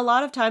the a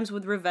lot of times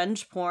with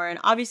revenge porn,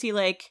 obviously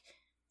like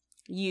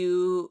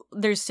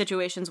there's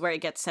situations where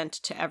it gets sent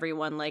to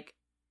everyone, like,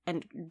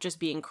 and just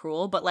being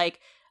cruel, but like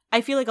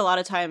I feel like a lot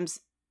of times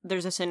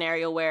there's a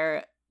scenario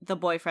where the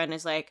boyfriend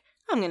is like,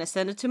 I'm gonna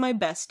send it to my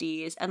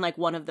besties, and like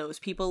one of those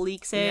people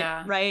leaks it,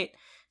 right?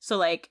 So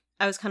like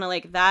I was kind of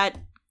like, that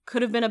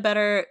could have been a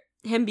better,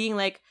 him being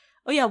like,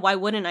 oh yeah, why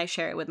wouldn't I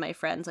share it with my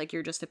friends? Like,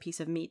 you're just a piece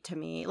of meat to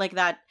me. Like,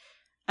 that,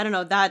 I don't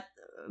know, that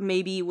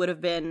maybe would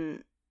have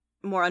been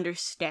more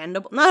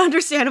understandable, not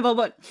understandable,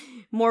 but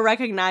more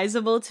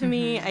recognizable to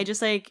me. I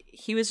just like,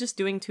 he was just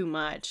doing too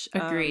much.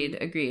 Agreed.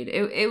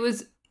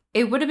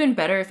 It would have been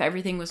better if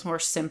everything was more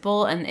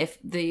simple and if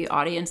the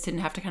audience didn't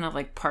have to kind of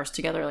like parse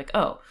together like,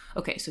 oh,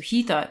 okay, so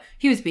he thought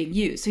he was being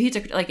used, so he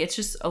took, like, it's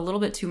just a little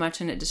bit too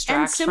much and it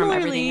distracts from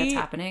everything that's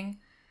happening.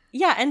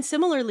 Yeah, and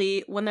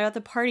similarly, when they're at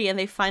the party and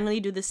they finally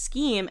do the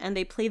scheme and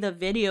they play the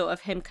video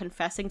of him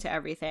confessing to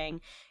everything,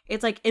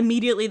 it's like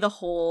immediately the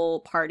whole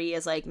party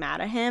is like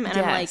mad at him. And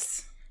I'm like,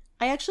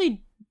 I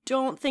actually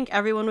don't think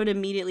everyone would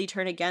immediately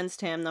turn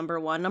against him, number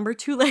one. Number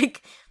two,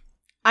 like,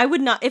 I would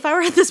not, if I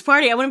were at this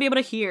party, I wouldn't be able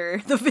to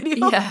hear the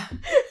video. Yeah.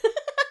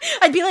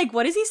 I'd be like,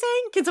 what is he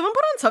saying? Can someone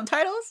put on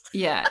subtitles?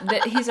 Yeah,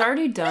 he's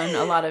already done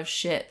a lot of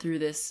shit through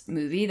this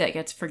movie that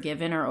gets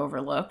forgiven or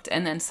overlooked.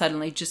 And then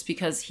suddenly, just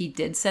because he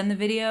did send the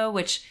video,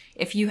 which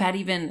if you had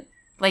even,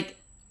 like,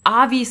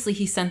 obviously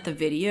he sent the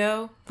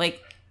video.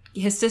 Like,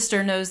 his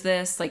sister knows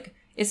this. Like,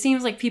 it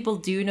seems like people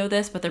do know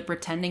this, but they're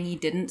pretending he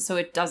didn't. So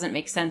it doesn't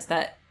make sense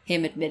that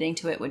him admitting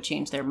to it would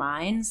change their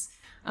minds.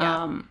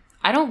 Yeah.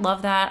 I don't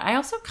love that. I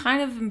also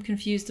kind of am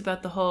confused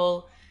about the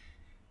whole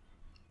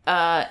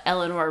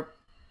Eleanor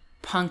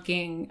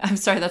punking, I'm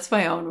sorry, that's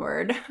my own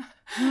word.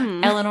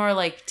 Eleanor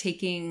like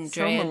taking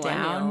Drea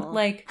down.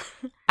 Like,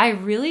 I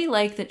really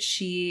like that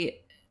she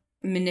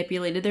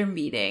manipulated their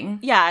meeting.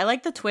 Yeah, I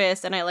like the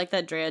twist, and I like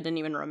that Drea didn't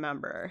even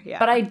remember. Yeah,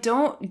 but I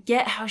don't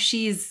get how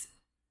she's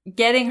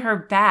getting her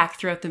back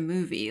throughout the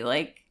movie.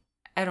 Like,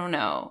 I don't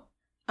know.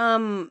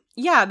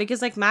 Yeah,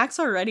 because like Max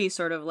already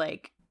sort of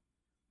like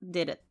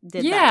did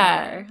that to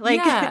her. Like,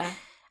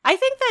 I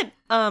think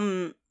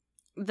that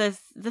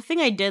the thing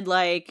I did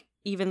like,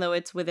 even though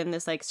it's within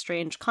this like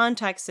strange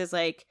context, is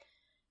like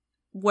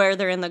where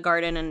they're in the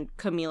garden and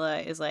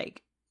Camila is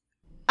like,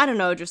 I don't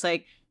know, just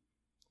like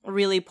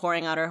really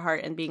pouring out her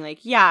heart and being like,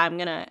 yeah, I'm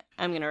gonna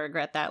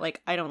regret that.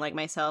 Like, I don't like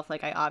myself.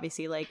 Like, I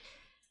obviously like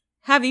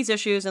have these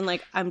issues and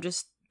like I'm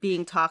just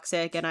being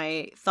toxic, and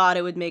I thought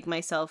it would make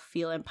myself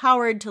feel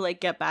empowered to like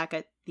get back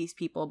at these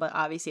people, but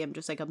obviously I'm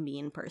just like a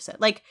mean person.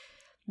 Like,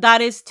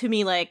 that is to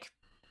me like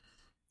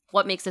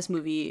what makes this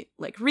movie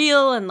like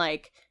real and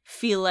like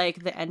feel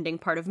like the ending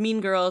part of Mean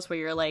Girls, where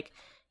you're like,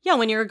 yeah,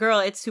 when you're a girl,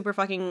 it's super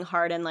fucking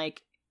hard and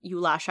like you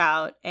lash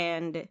out.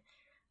 And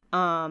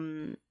I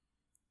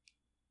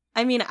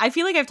mean, I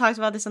feel like I've talked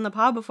about this in the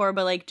pod before,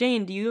 but like,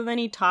 Jane, do you have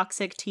any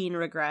toxic teen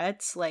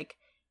regrets? Like,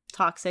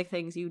 toxic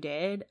things you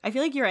did? I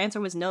feel like your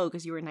answer was no,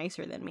 because you were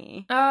nicer than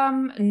me.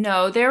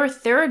 No, there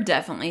are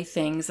definitely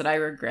things that I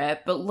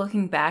regret, but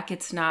looking back,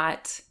 it's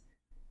not,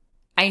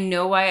 I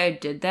know why I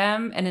did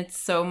them, and it's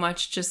so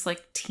much just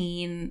like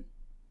teen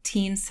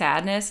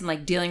sadness and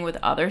like dealing with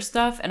other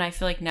stuff. And I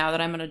feel like now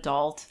that I'm an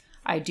adult,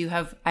 I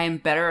am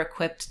better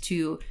equipped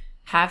to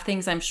have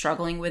things I'm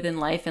struggling with in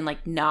life and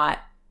like not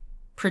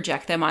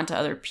project them onto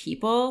other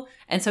people.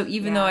 And so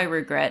even though I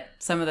regret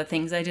some of the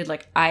things I did,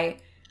 like I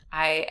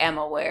am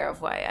aware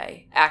of why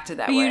I acted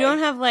that way. But you don't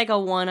have like a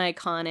one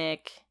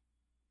iconic,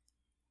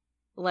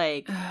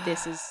 like,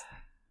 this is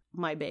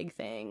my big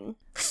thing.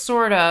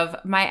 Sort of.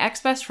 My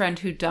ex-best friend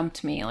who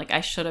dumped me, like,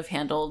 I should have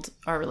handled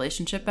our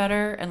relationship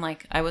better, and,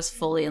 like, I was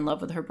fully in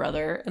love with her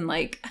brother, and,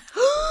 like...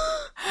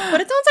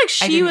 But it sounds like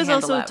she didn't was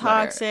handle also that better.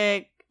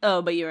 toxic.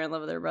 Oh, but you were in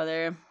love with her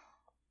brother.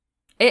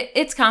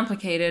 It's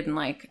complicated, and,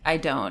 like,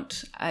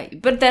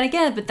 but then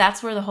again,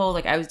 that's where the whole,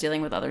 like, I was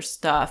dealing with other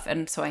stuff,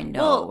 and so I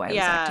know why I was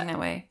acting that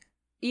way.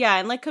 Yeah,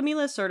 and, like,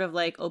 Camila sort of,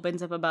 like,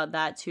 opens up about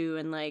that, too,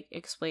 and, like,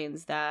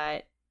 explains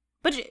that.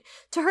 But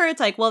to her, it's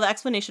like, well, the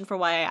explanation for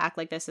why I act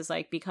like this is,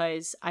 like,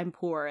 because I'm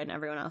poor and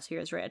everyone else here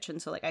is rich,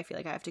 and so, like, I feel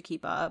like I have to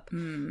keep up.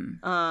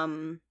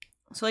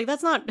 So, like,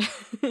 that's not,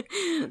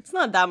 it's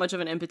not that much of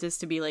an impetus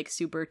to be, like,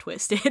 super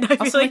twisted. I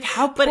Also, feel like,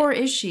 how poor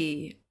is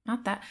she?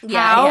 Not that.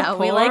 Yeah, how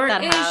we poor like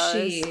that is house.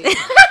 she?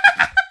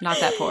 Not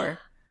that poor.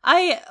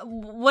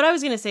 What I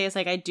was gonna say is,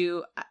 like,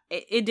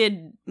 it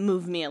did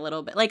move me a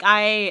little bit. Like,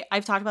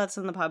 I've talked about this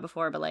in the pod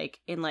before, but, like,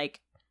 in,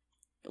 like,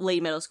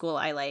 late middle school,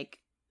 I, like,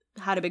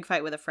 had a big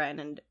fight with a friend,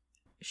 and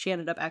she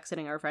ended up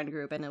exiting our friend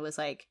group, and it was,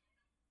 like,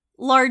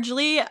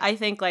 largely, I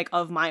think, like,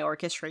 of my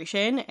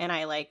orchestration, and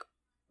I, like,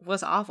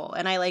 was awful.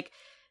 And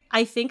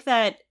I think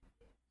that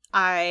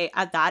I,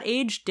 at that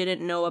age,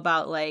 didn't know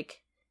about, like,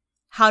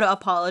 how to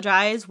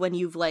apologize when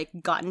you've, like,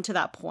 gotten to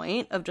that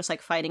point of just,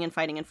 like, fighting and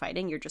fighting and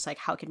fighting. You're just like,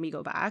 how can we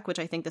go back? Which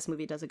I think this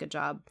movie does a good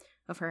job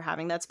of her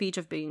having that speech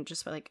of being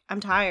just like, I'm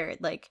tired,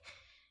 like,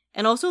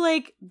 and also,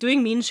 like,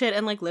 doing mean shit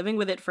and, like, living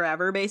with it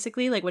forever,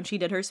 basically. Like, when she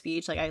did her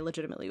speech, like, I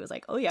legitimately was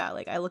like, oh yeah,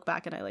 like, I look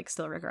back and I, like,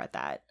 still regret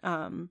that.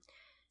 So,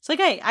 like,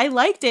 I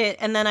liked it,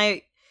 and then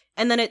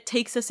it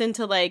takes us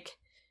into, like,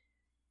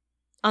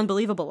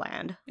 unbelievable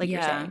land, like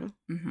you're saying.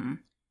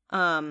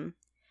 Mm-hmm.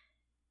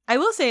 I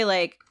will say,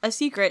 like, a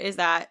secret is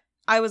that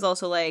I was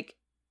also, like,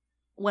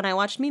 when I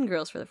watched Mean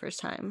Girls for the first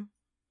time,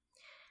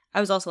 I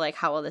was also like,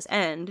 how will this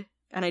end?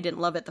 And I didn't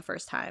love it the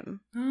first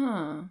time.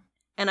 Oh.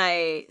 And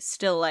I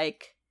still,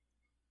 like,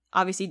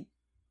 obviously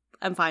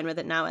I'm fine with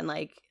it now, and,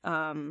 like,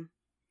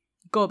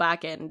 go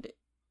back, and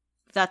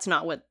that's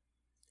not what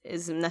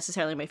is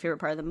necessarily my favorite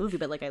part of the movie,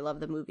 but, like, I love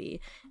the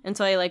movie. And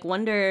so I, like,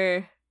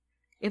 wonder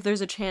if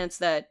there's a chance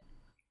that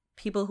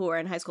people who are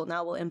in high school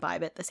now will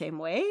imbibe it the same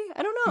way.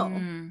 I don't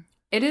know.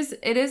 It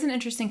is an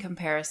interesting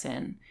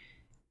comparison.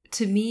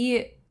 To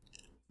me,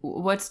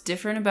 what's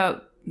different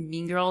about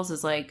Mean Girls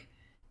is, like,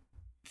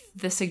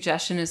 the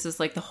suggestion is just,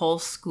 like, the whole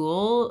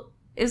school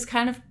is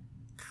kind of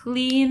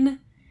clean,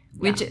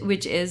 which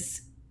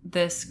is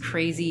this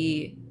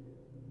crazy,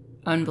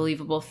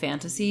 unbelievable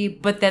fantasy.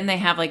 But then they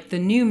have, like, the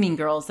new Mean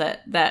Girls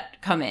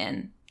that come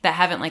in that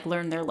haven't, like,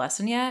 learned their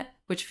lesson yet,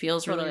 which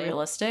feels really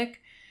realistic.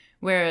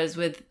 Whereas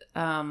with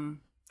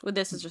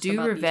this is just Do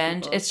about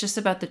Revenge, these people. it's just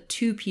about the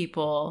two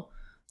people.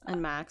 And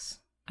Max.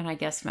 And I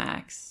guess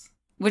Max.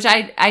 Which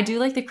I do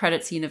like the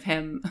credit scene of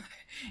him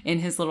in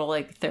his little,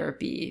 like,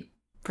 therapy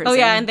prison. Oh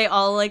yeah, and they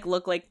all, like,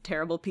 look like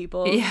terrible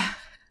people. Yeah.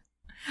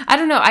 I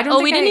don't know. I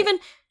don't we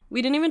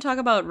didn't even talk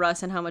about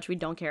Russ and how much we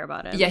don't care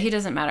about him. Yeah, he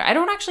doesn't matter. I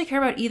don't actually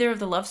care about either of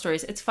the love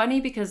stories. It's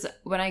funny because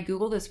when I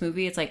Google this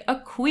movie, it's like a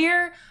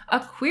queer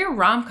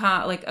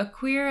rom-com, like a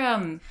queer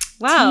teen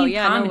comedy.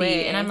 No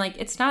way. And I'm like,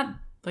 it's not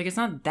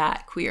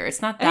that queer.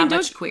 It's not that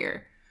much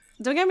queer.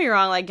 Don't get me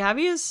wrong, like,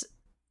 Gabby is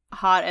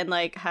hot and,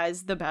 like,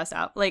 has the best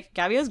like,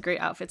 Gabby has great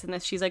outfits in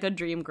this. She's, like, a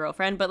dream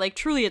girlfriend, but, like,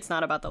 truly it's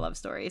not about the love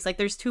stories. Like,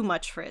 there's too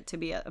much for it to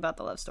be about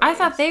the love stories. I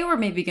thought they were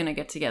maybe gonna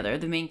get together,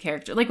 the main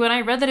character. Like, when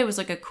I read that it was,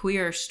 like, a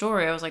queer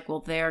story, I was like,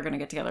 well, they are gonna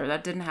get together.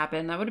 That didn't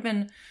happen. That would have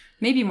been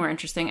maybe more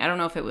interesting. I don't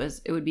know if it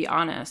would be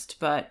honest,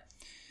 but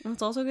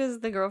it's also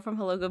because the girl from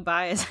Hello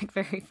Goodbye is, like,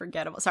 very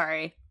forgettable.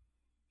 Sorry.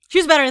 She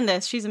was better in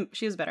this. She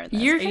was better in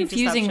this. You're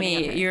confusing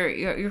me.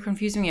 You're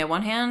confusing me. On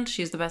one hand,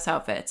 she's the best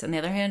outfits. On the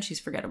other hand, she's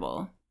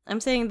forgettable. I'm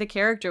saying the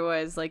character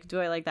was, like, do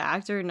I like the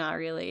actor? Not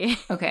really.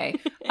 Okay.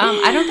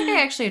 I don't think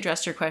I actually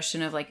addressed your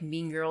question of, like,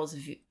 Mean Girls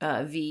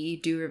v.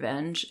 Do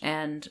Revenge,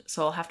 and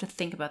so I'll have to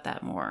think about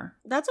that more.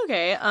 That's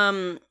okay.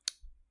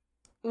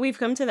 We've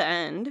come to the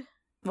end.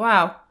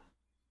 Wow.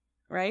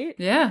 Right?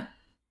 Yeah.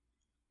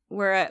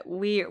 We're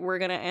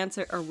gonna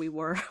answer, or we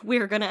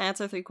are gonna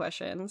answer 3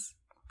 questions.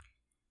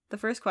 The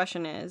first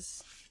question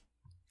is,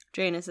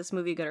 Jane, is this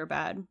movie good or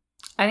bad?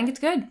 I think it's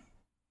good.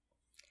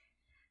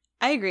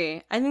 I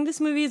agree. I think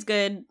this movie is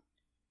good.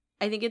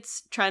 I think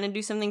it's trying to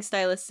do something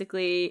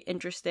stylistically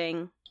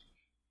interesting,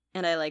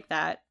 and I like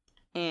that.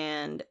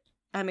 And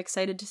I'm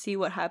excited to see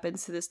what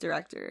happens to this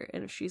director,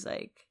 and if she's,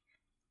 like,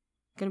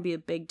 gonna be a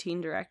big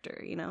teen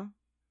director, you know?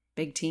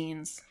 Big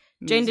teens.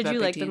 Jane, did you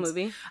like the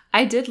movie?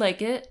 I did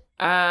like it.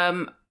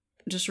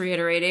 Just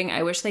reiterating,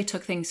 I wish they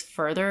took things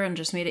further and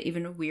just made it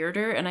even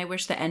weirder, and I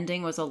wish the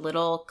ending was a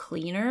little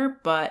cleaner,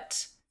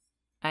 but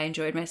I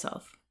enjoyed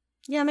myself.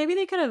 Yeah, maybe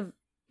they could have.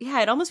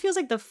 Yeah, it almost feels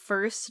like the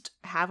first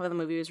half of the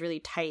movie was really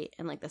tight,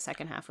 and, like, the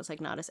second half was,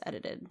 like, not as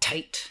edited.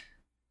 Tight.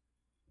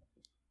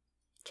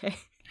 Okay.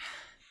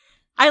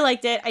 I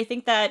liked it. I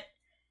think that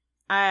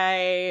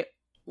I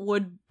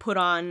would put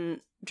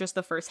on just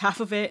the first half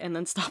of it and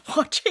then stop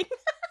watching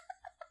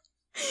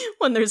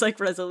when there's,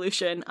 like,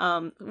 resolution,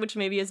 which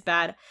maybe is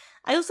bad.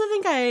 I also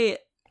think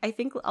I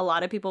think a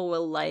lot of people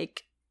will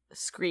like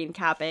screen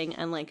capping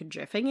and like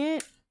gifing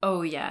it.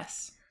 Oh,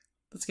 yes.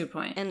 That's a good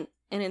point. And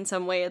in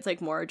some way it's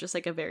like more just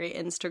like a very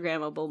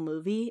Instagrammable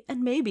movie,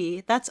 and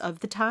maybe that's of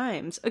the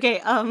times. Okay,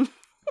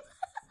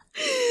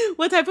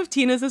 what type of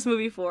teen is this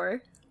movie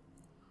for?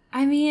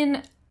 I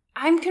mean,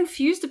 I'm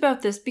confused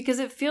about this because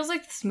it feels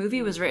like this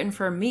movie was written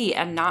for me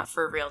and not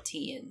for real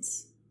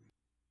teens.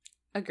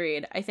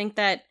 Agreed. I think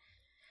that,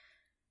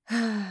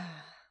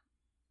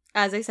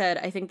 as I said,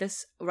 I think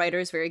this writer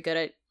is very good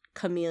at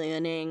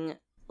chameleoning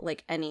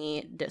like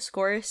any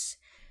discourse.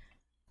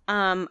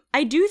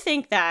 I do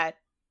think that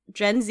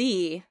Gen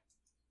Z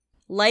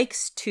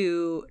likes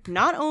to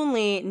not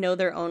only know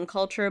their own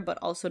culture, but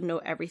also know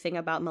everything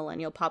about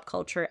millennial pop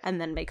culture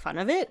and then make fun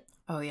of it.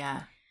 Oh,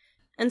 yeah.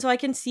 And so I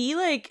can see,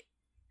 like,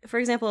 for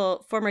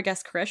example, former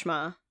guest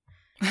Karishma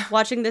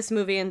watching this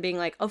movie and being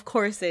like, of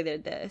course they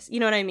did this. You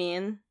know what I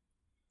mean?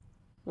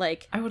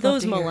 Like, I would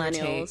those love to hear her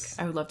millennials.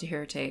 take. I would love to hear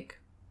her take.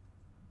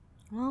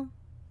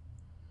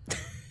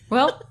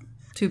 Well,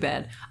 Too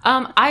bad.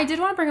 I did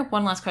want to bring up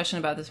one last question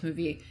about this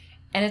movie,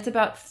 and it's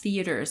about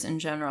theaters in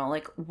general.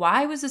 Like,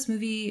 why was this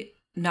movie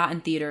not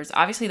in theaters?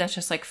 Obviously, that's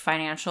just like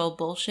financial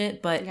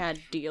bullshit, but yeah,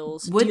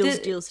 deals. Would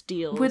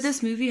Deals. would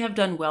this movie have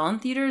done well in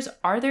theaters?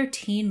 Are there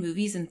teen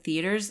movies in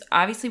theaters?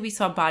 Obviously, we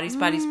saw Bodies,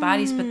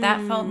 but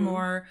that felt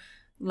more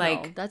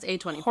like No, that's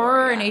A24.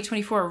 horror yeah. and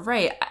A24.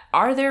 Right.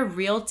 Are there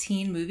real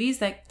teen movies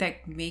that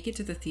make it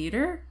to the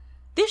theater?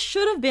 This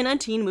should have been a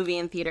teen movie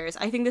in theaters.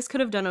 I think this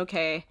could have done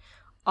okay.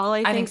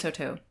 I think so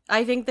too.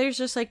 I think there's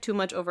just like too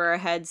much over our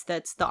heads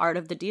that's the art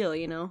of the deal,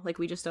 you know? Like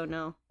we just don't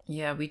know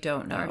Yeah, we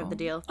don't know. the art of the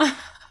deal.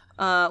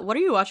 What are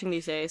you watching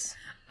these days?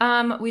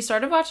 We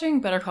started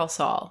watching Better Call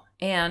Saul,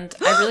 and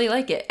I really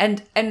like it.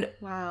 And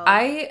Wow.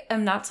 I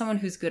am not someone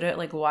who's good at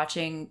like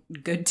watching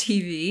good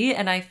TV,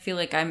 and I feel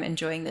like I'm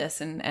enjoying this,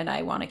 and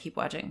I want to keep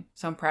watching.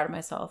 So I'm proud of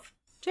myself.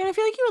 Jane, I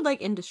feel like you would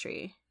like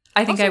industry.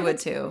 I think Also, I would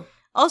too.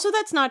 Also,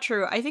 that's not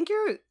true. I think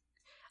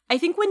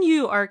when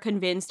you are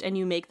convinced and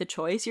you make the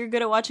choice, you're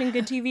good at watching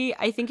good TV.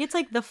 I think it's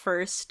like the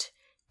first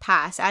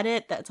pass at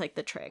it that's like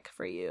the trick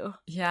for you.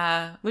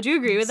 Yeah. Would you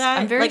agree with that?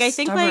 I'm very like, I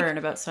think stubborn like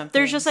about something.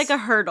 there's just like a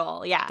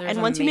hurdle, yeah. There's and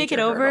a once you make it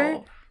major over,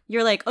 hurdle.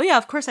 you're like, oh yeah,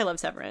 of course I love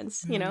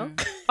Severance. You know?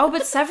 Oh,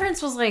 but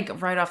Severance was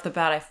like right off the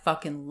bat, I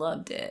fucking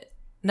loved it.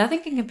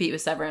 Nothing can compete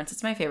with Severance.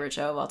 It's my favorite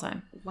show of all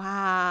time.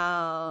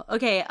 Wow.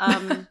 Okay.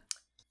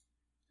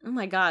 Oh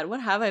my god,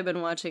 what have I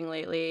been watching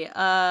lately?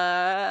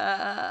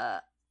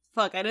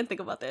 Fuck, I didn't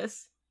think about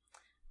this.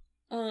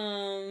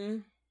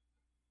 To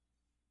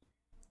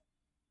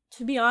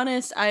be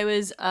honest, I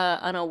was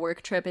on a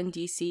work trip in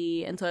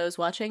DC, and so I was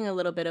watching a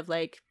little bit of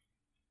like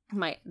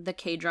the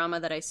K-drama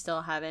that I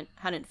still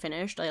hadn't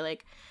finished. I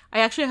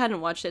actually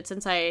hadn't watched it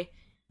since I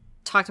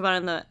talked about it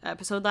in the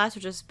episode last,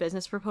 which is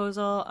Business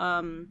Proposal.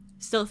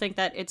 Still think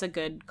that it's a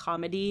good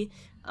comedy.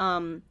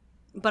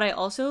 But I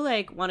also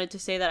like wanted to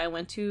say that I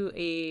went to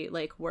a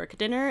like work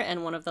dinner,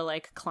 and one of the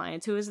like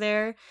clients who was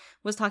there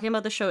was talking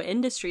about the show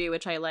Industry,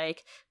 which I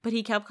like, but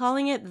he kept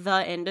calling it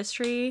The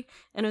Industry,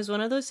 and it was one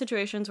of those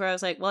situations where I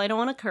was like, well, I don't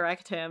want to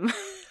correct him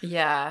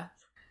Yeah.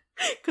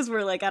 because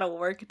we're like at a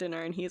work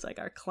dinner and he's like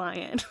our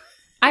client.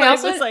 I But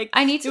also it was like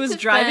I need to it was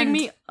defend, driving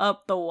me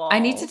up the wall. I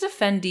need to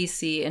defend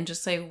DC and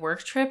just say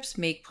work trips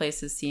make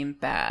places seem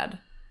bad.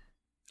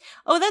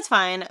 Oh, that's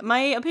fine. My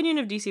opinion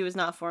of DC was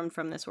not formed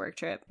from this work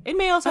trip. It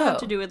may also have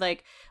to do with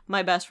like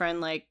my best friend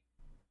like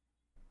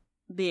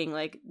being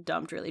like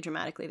dumped really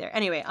dramatically there.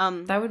 Anyway,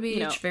 That would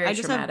be very I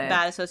just traumatic. have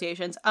bad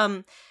associations.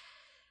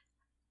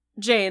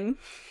 Jane,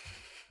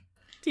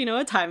 do you know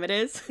what time it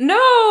is?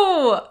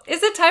 No!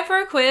 Is it time for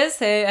a quiz?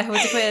 Hey, I hope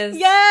it's a quiz.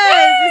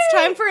 Yes, it's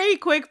time for a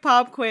quick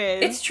pop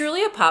quiz. It's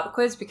truly a pop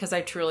quiz because I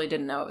truly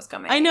didn't know it was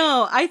coming. I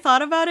know. I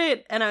thought about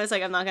it and I was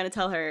like, I'm not going to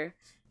tell her.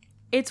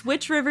 It's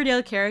which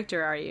Riverdale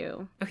character are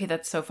you? Okay,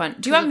 that's so fun.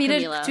 Do you want me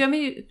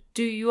Camila.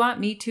 do you want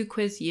me to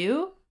quiz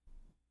you?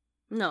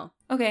 No,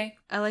 Okay.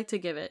 I like to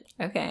give it.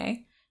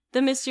 Okay.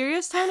 The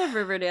mysterious town of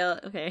Riverdale.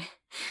 Okay.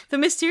 The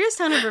mysterious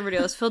town of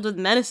Riverdale is filled with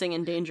menacing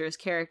and dangerous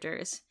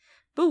characters.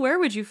 But where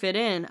would you fit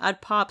in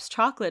at Pop's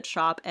Chocolate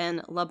Shop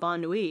and La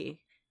Bonne Nuit?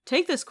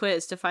 Take this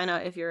quiz to find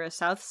out if you're a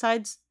South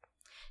Side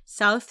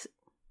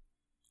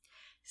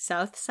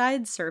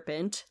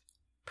Serpent,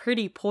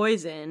 Pretty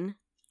Poison,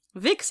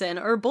 Vixen,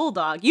 or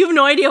Bulldog. You have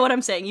no idea what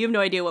I'm saying. You have no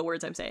idea what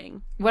words I'm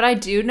saying. What I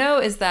do know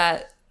is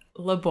that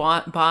La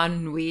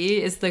Bonne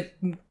Nuit is the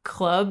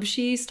club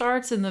she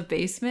starts in the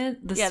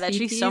basement. The That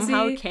she speakeasy.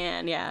 somehow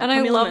can, yeah. And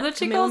I love that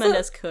she Camila calls it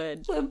Mendes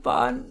could. La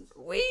Bonne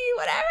Nuit,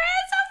 whatever.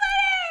 It's so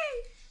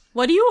funny.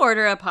 What do you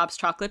order at Pop's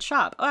Chocolate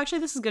Shop? Oh, actually,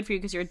 this is good for you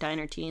because you're a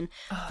diner teen.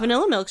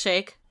 Vanilla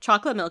milkshake,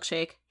 chocolate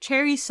milkshake,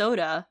 cherry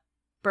soda,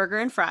 burger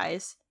and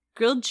fries,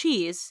 grilled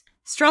cheese,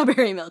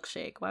 strawberry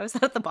milkshake. Why was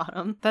that at the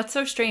bottom? That's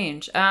so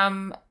strange.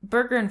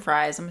 Burger and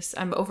fries.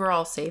 I'm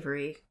overall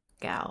savory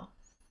gal.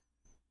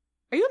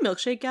 Are you a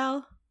milkshake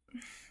gal?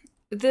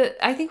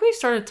 I think we've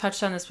started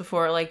touched on this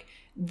before. Like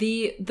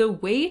the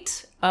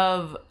weight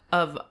of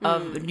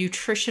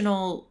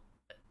nutritional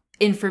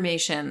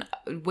information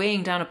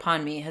weighing down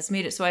upon me has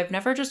made it so I've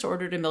never just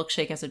ordered a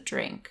milkshake as a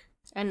drink.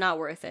 And not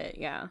worth it,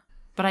 yeah.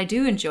 But I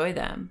do enjoy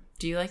them.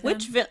 Do you like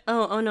them?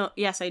 Oh no,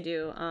 yes I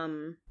do.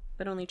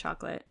 But only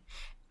chocolate.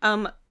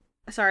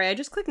 Sorry, I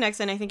just clicked next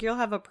and I think you'll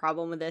have a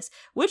problem with this.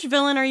 Which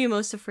villain are you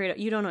most afraid of?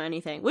 You don't know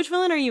anything. Which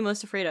villain are you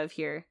most afraid of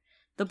here?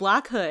 The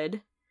Black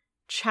Hood,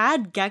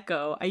 Chad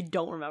Gecko, I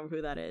don't remember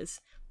who that is,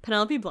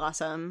 Penelope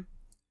Blossom,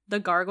 the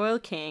Gargoyle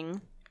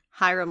King,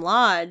 Hiram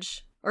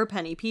Lodge, or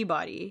Penny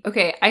Peabody?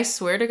 Okay, I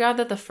swear to God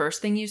that the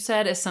first thing you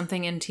said is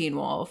something in Teen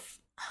Wolf.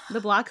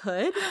 The Black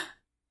Hood?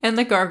 And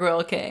the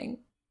Gargoyle King.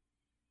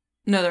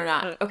 No, they're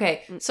not.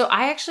 Okay, so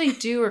I actually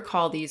do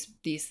recall these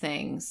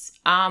things.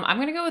 I'm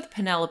gonna go with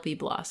Penelope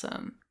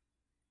Blossom.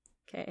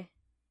 Okay.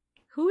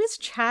 Who is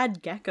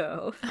Chad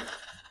Gecko?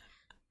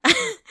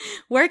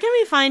 Where can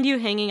we find you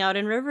hanging out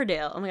in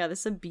Riverdale? Oh my god, this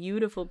is a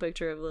beautiful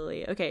picture of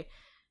Lily. Okay.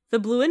 The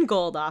Blue and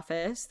Gold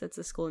office. That's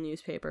a school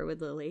newspaper with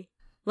Lily.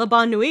 La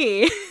Bonne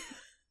Nuit.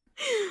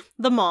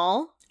 The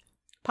mall.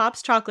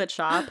 Pop's Chocolate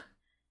Shop.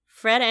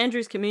 Fred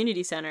Andrews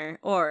Community Center.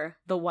 Or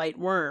the White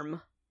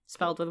Worm.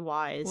 Spelled with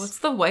Y's. What's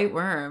the White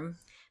Worm?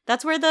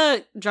 That's where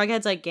the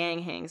Jughead's like gang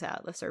hangs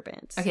out, the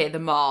serpents. Okay, the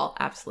mall,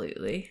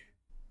 absolutely.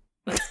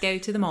 Let's go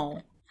to the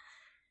mall.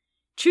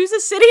 Choose a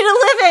city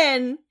to live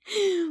in.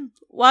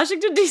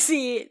 Washington,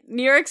 D.C.,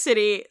 New York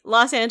City,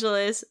 Los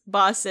Angeles,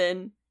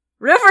 Boston,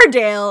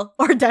 Riverdale,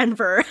 or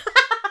Denver.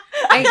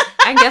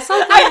 I guess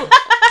I'll go.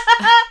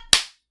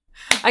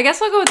 I guess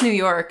I'll go with New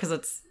York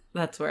because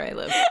that's where I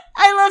live.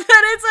 I love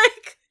that it's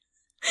like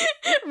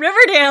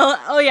Riverdale.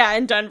 Oh yeah,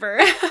 and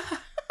Denver.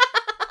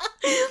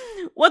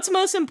 What's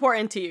most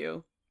important to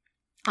you?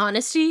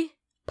 Honesty,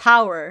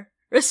 power,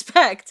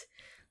 respect,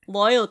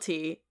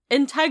 loyalty,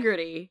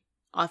 integrity,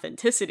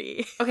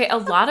 authenticity. Okay, a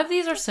lot of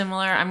these are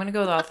similar. I'm going to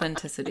go with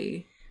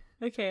authenticity.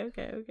 Okay.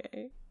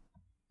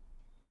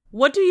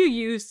 What do you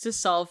use to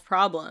solve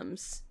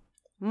problems?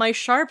 My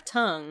sharp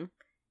tongue,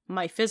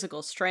 my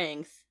physical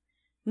strength,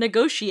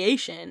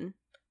 negotiation,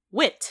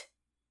 wit,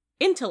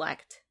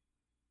 intellect,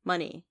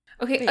 money.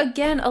 Okay, Wait,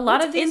 again, a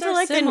lot of these are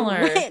intellect and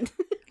similar. wit?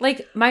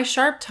 Like, my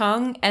sharp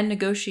tongue and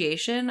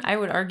negotiation, I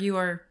would argue,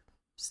 are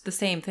the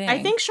same thing.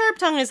 I think sharp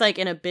tongue is like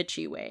in a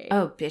bitchy way.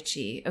 Oh,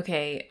 bitchy.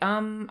 Okay.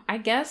 I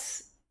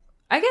guess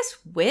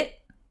wit.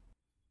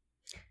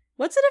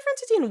 What's the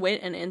difference between wit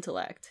and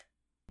intellect?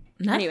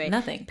 Anyway,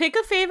 nothing. Pick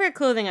a favorite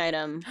clothing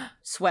item.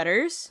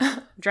 Sweaters,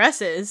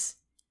 dresses,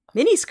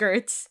 mini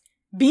skirts,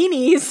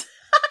 beanies,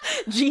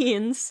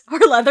 jeans, or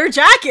leather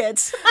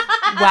jackets.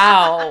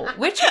 Wow.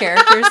 Which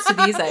characters do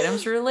these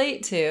items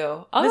relate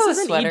to? I'll This go is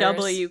with an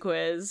sweaters. EW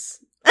quiz.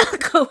 I'll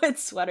go with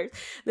sweaters.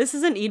 This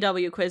is an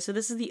EW quiz, so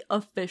this is the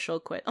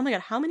official quiz. Oh my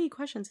god, how many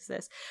questions is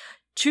this?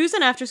 Choose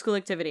an after-school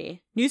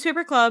activity.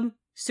 Newspaper club,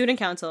 student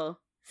council,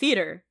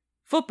 theater,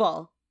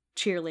 football,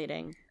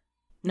 cheerleading.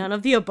 None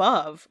of the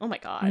above. Oh my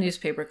god.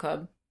 Newspaper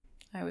club.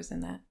 I was in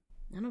that.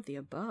 None of the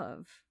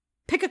above.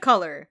 Pick a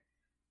color.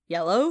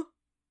 Yellow,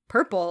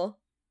 purple,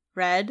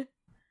 red,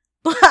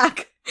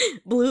 black,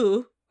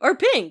 blue, or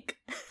pink.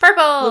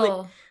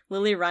 Purple.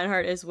 Lily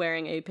Reinhardt is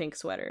wearing a pink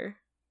sweater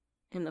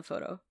in the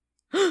photo.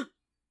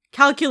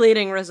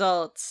 Calculating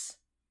results.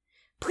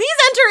 Please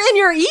enter in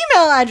your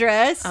email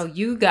address. Oh,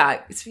 you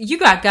got. You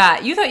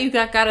thought you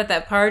got at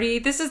that party?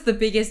 This is the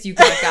biggest you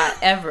got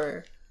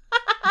ever.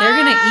 They're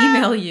gonna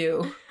email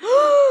you.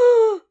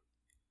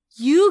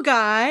 You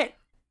got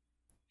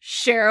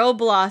Cheryl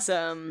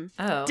Blossom.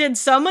 Oh. Did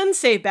someone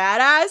say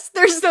badass?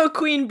 There's no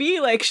queen bee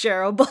like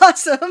Cheryl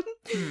Blossom.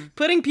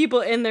 Putting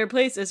people in their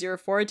place is your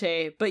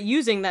forte, but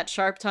using that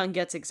sharp tongue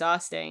gets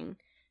exhausting.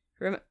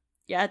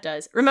 Yeah, it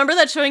does. Remember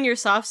that showing your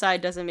soft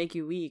side doesn't make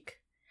you weak.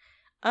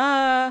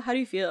 How do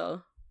you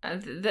feel?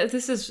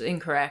 This is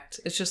incorrect.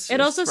 It's just.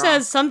 It also wrong.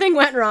 says something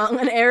went wrong.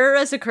 An error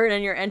has occurred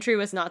and your entry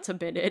was not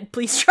submitted.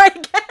 Please try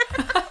again.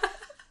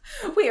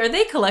 Wait, are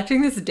they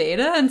collecting this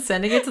data and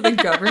sending it to the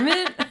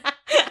government?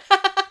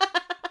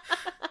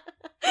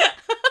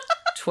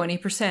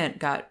 20%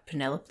 got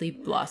Penelope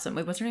Blossom.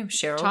 Wait, what's her name?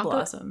 Cheryl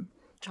Blossom.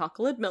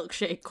 Chocolate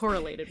milkshake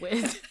correlated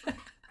with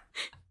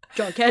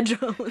Jughead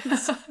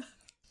Jones.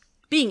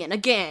 Being in a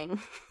gang.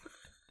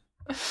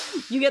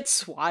 You get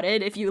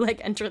swatted if you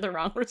enter the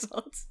wrong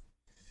results.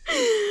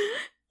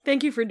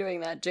 Thank you for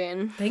doing that,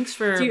 Jane. Thanks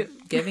for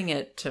giving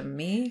it to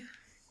me.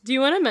 Do you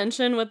want to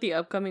mention what the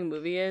upcoming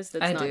movie is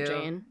that's I not do.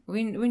 Jane?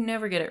 We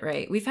never get it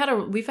right. We've had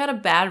a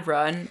bad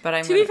run,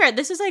 but To be fair,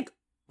 this is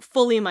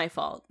fully my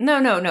fault.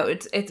 No.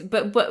 It's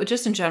but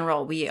just in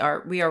general, we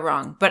are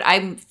wrong. But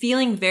I'm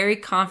feeling very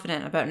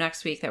confident about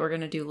next week that we're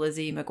gonna do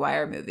Lizzie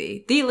McGuire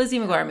movie, the Lizzie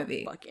McGuire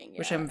movie,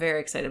 which I'm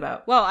very excited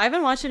about. Well, I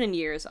haven't watched it in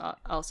years,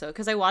 also,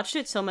 because I watched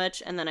it so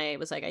much, and then I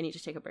was like, I need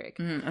to take a break.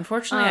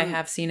 Unfortunately, I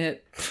have seen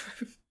it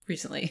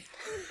recently.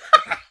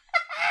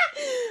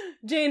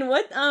 Jane,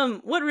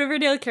 what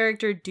Riverdale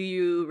character do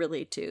you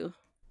relate to?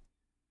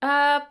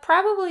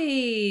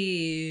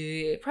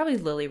 Probably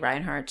Lily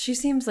Reinhardt. She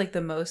seems like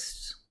the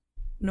most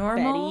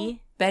normal.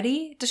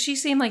 Betty? Does she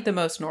seem like the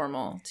most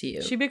normal to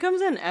you? She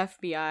becomes an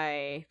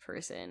FBI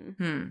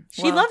person.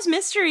 She Well, loves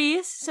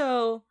mysteries,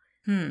 so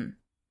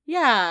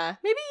yeah,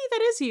 maybe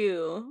that is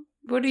you.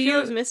 What do She you?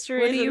 loves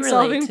mysteries what do you and relate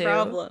solving to?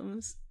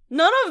 problems.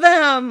 None of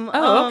them.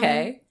 Oh,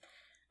 okay.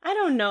 I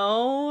don't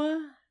know.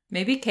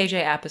 Maybe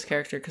KJ Appa's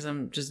character because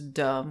I'm just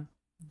dumb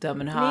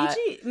and hot.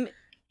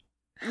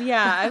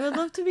 Yeah, I would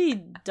love to be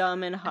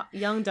dumb and hot,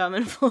 young, dumb,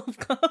 and full of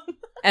cum.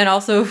 And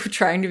also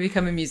trying to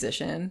become a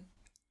musician.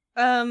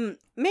 Maybe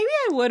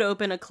I would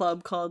open a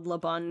club called La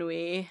Bonne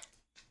Nuit.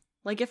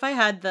 Like, if I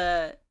had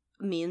the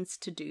means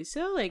to do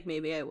so, like,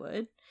 maybe I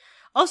would.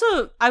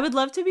 Also, I would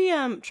love to be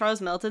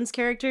Charles Melton's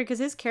character, because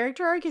his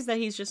character arc is that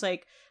he's just,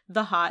 like,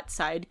 the hot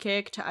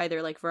sidekick to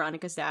either, like,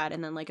 Veronica's dad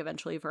and then, like,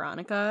 eventually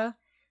Veronica.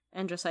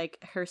 And just, like,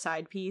 her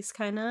side piece,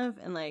 kind of.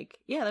 And, like,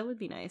 yeah, that would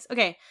be nice.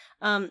 Okay,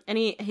 and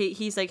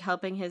he's, like,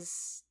 helping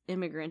his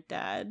immigrant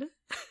dad.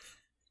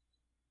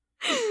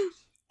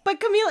 But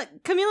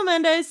Camila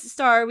Mendes,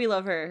 star, we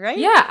love her, right?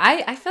 Yeah,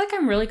 I feel like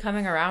I'm really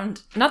coming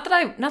around. Not that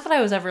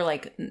I was ever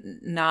like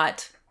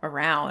not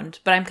around,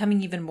 but I'm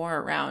coming even more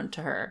around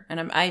to her, and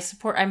I'm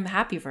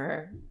happy for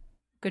her.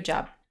 Good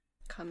job.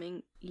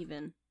 Coming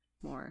even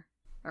more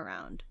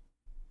around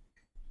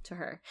to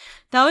her.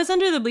 That was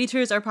Under the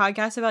Bleachers, our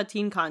podcast about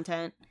teen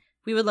content.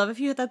 We would love if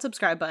you hit that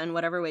subscribe button,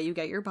 whatever way you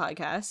get your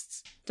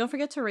podcasts. Don't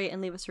forget to rate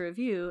and leave us a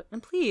review.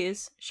 And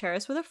please share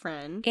us with a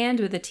friend. And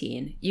with a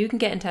teen. You can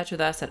get in touch with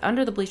us at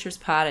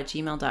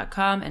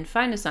underthebleacherspod@gmail.com and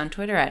find us on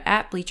Twitter at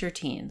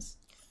 @BleacherTeens.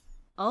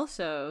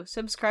 Also,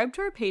 subscribe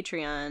to our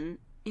Patreon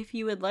if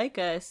you would like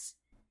us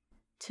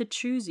to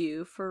choose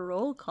you for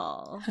roll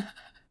call,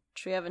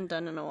 which we haven't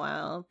done in a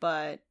while,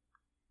 but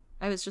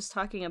I was just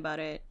talking about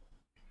it.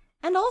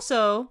 And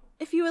also,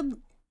 if you would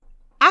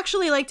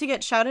actually like to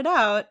get shouted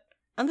out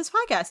on this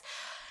podcast,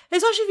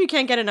 especially if you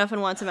can't get enough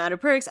and want some added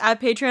perks, at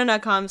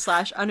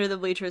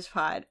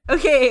patreon.com/underthebleacherspod.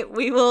 Okay,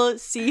 we will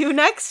see you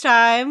next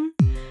time.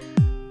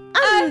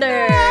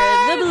 Under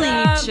the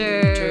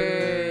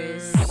Bleachers.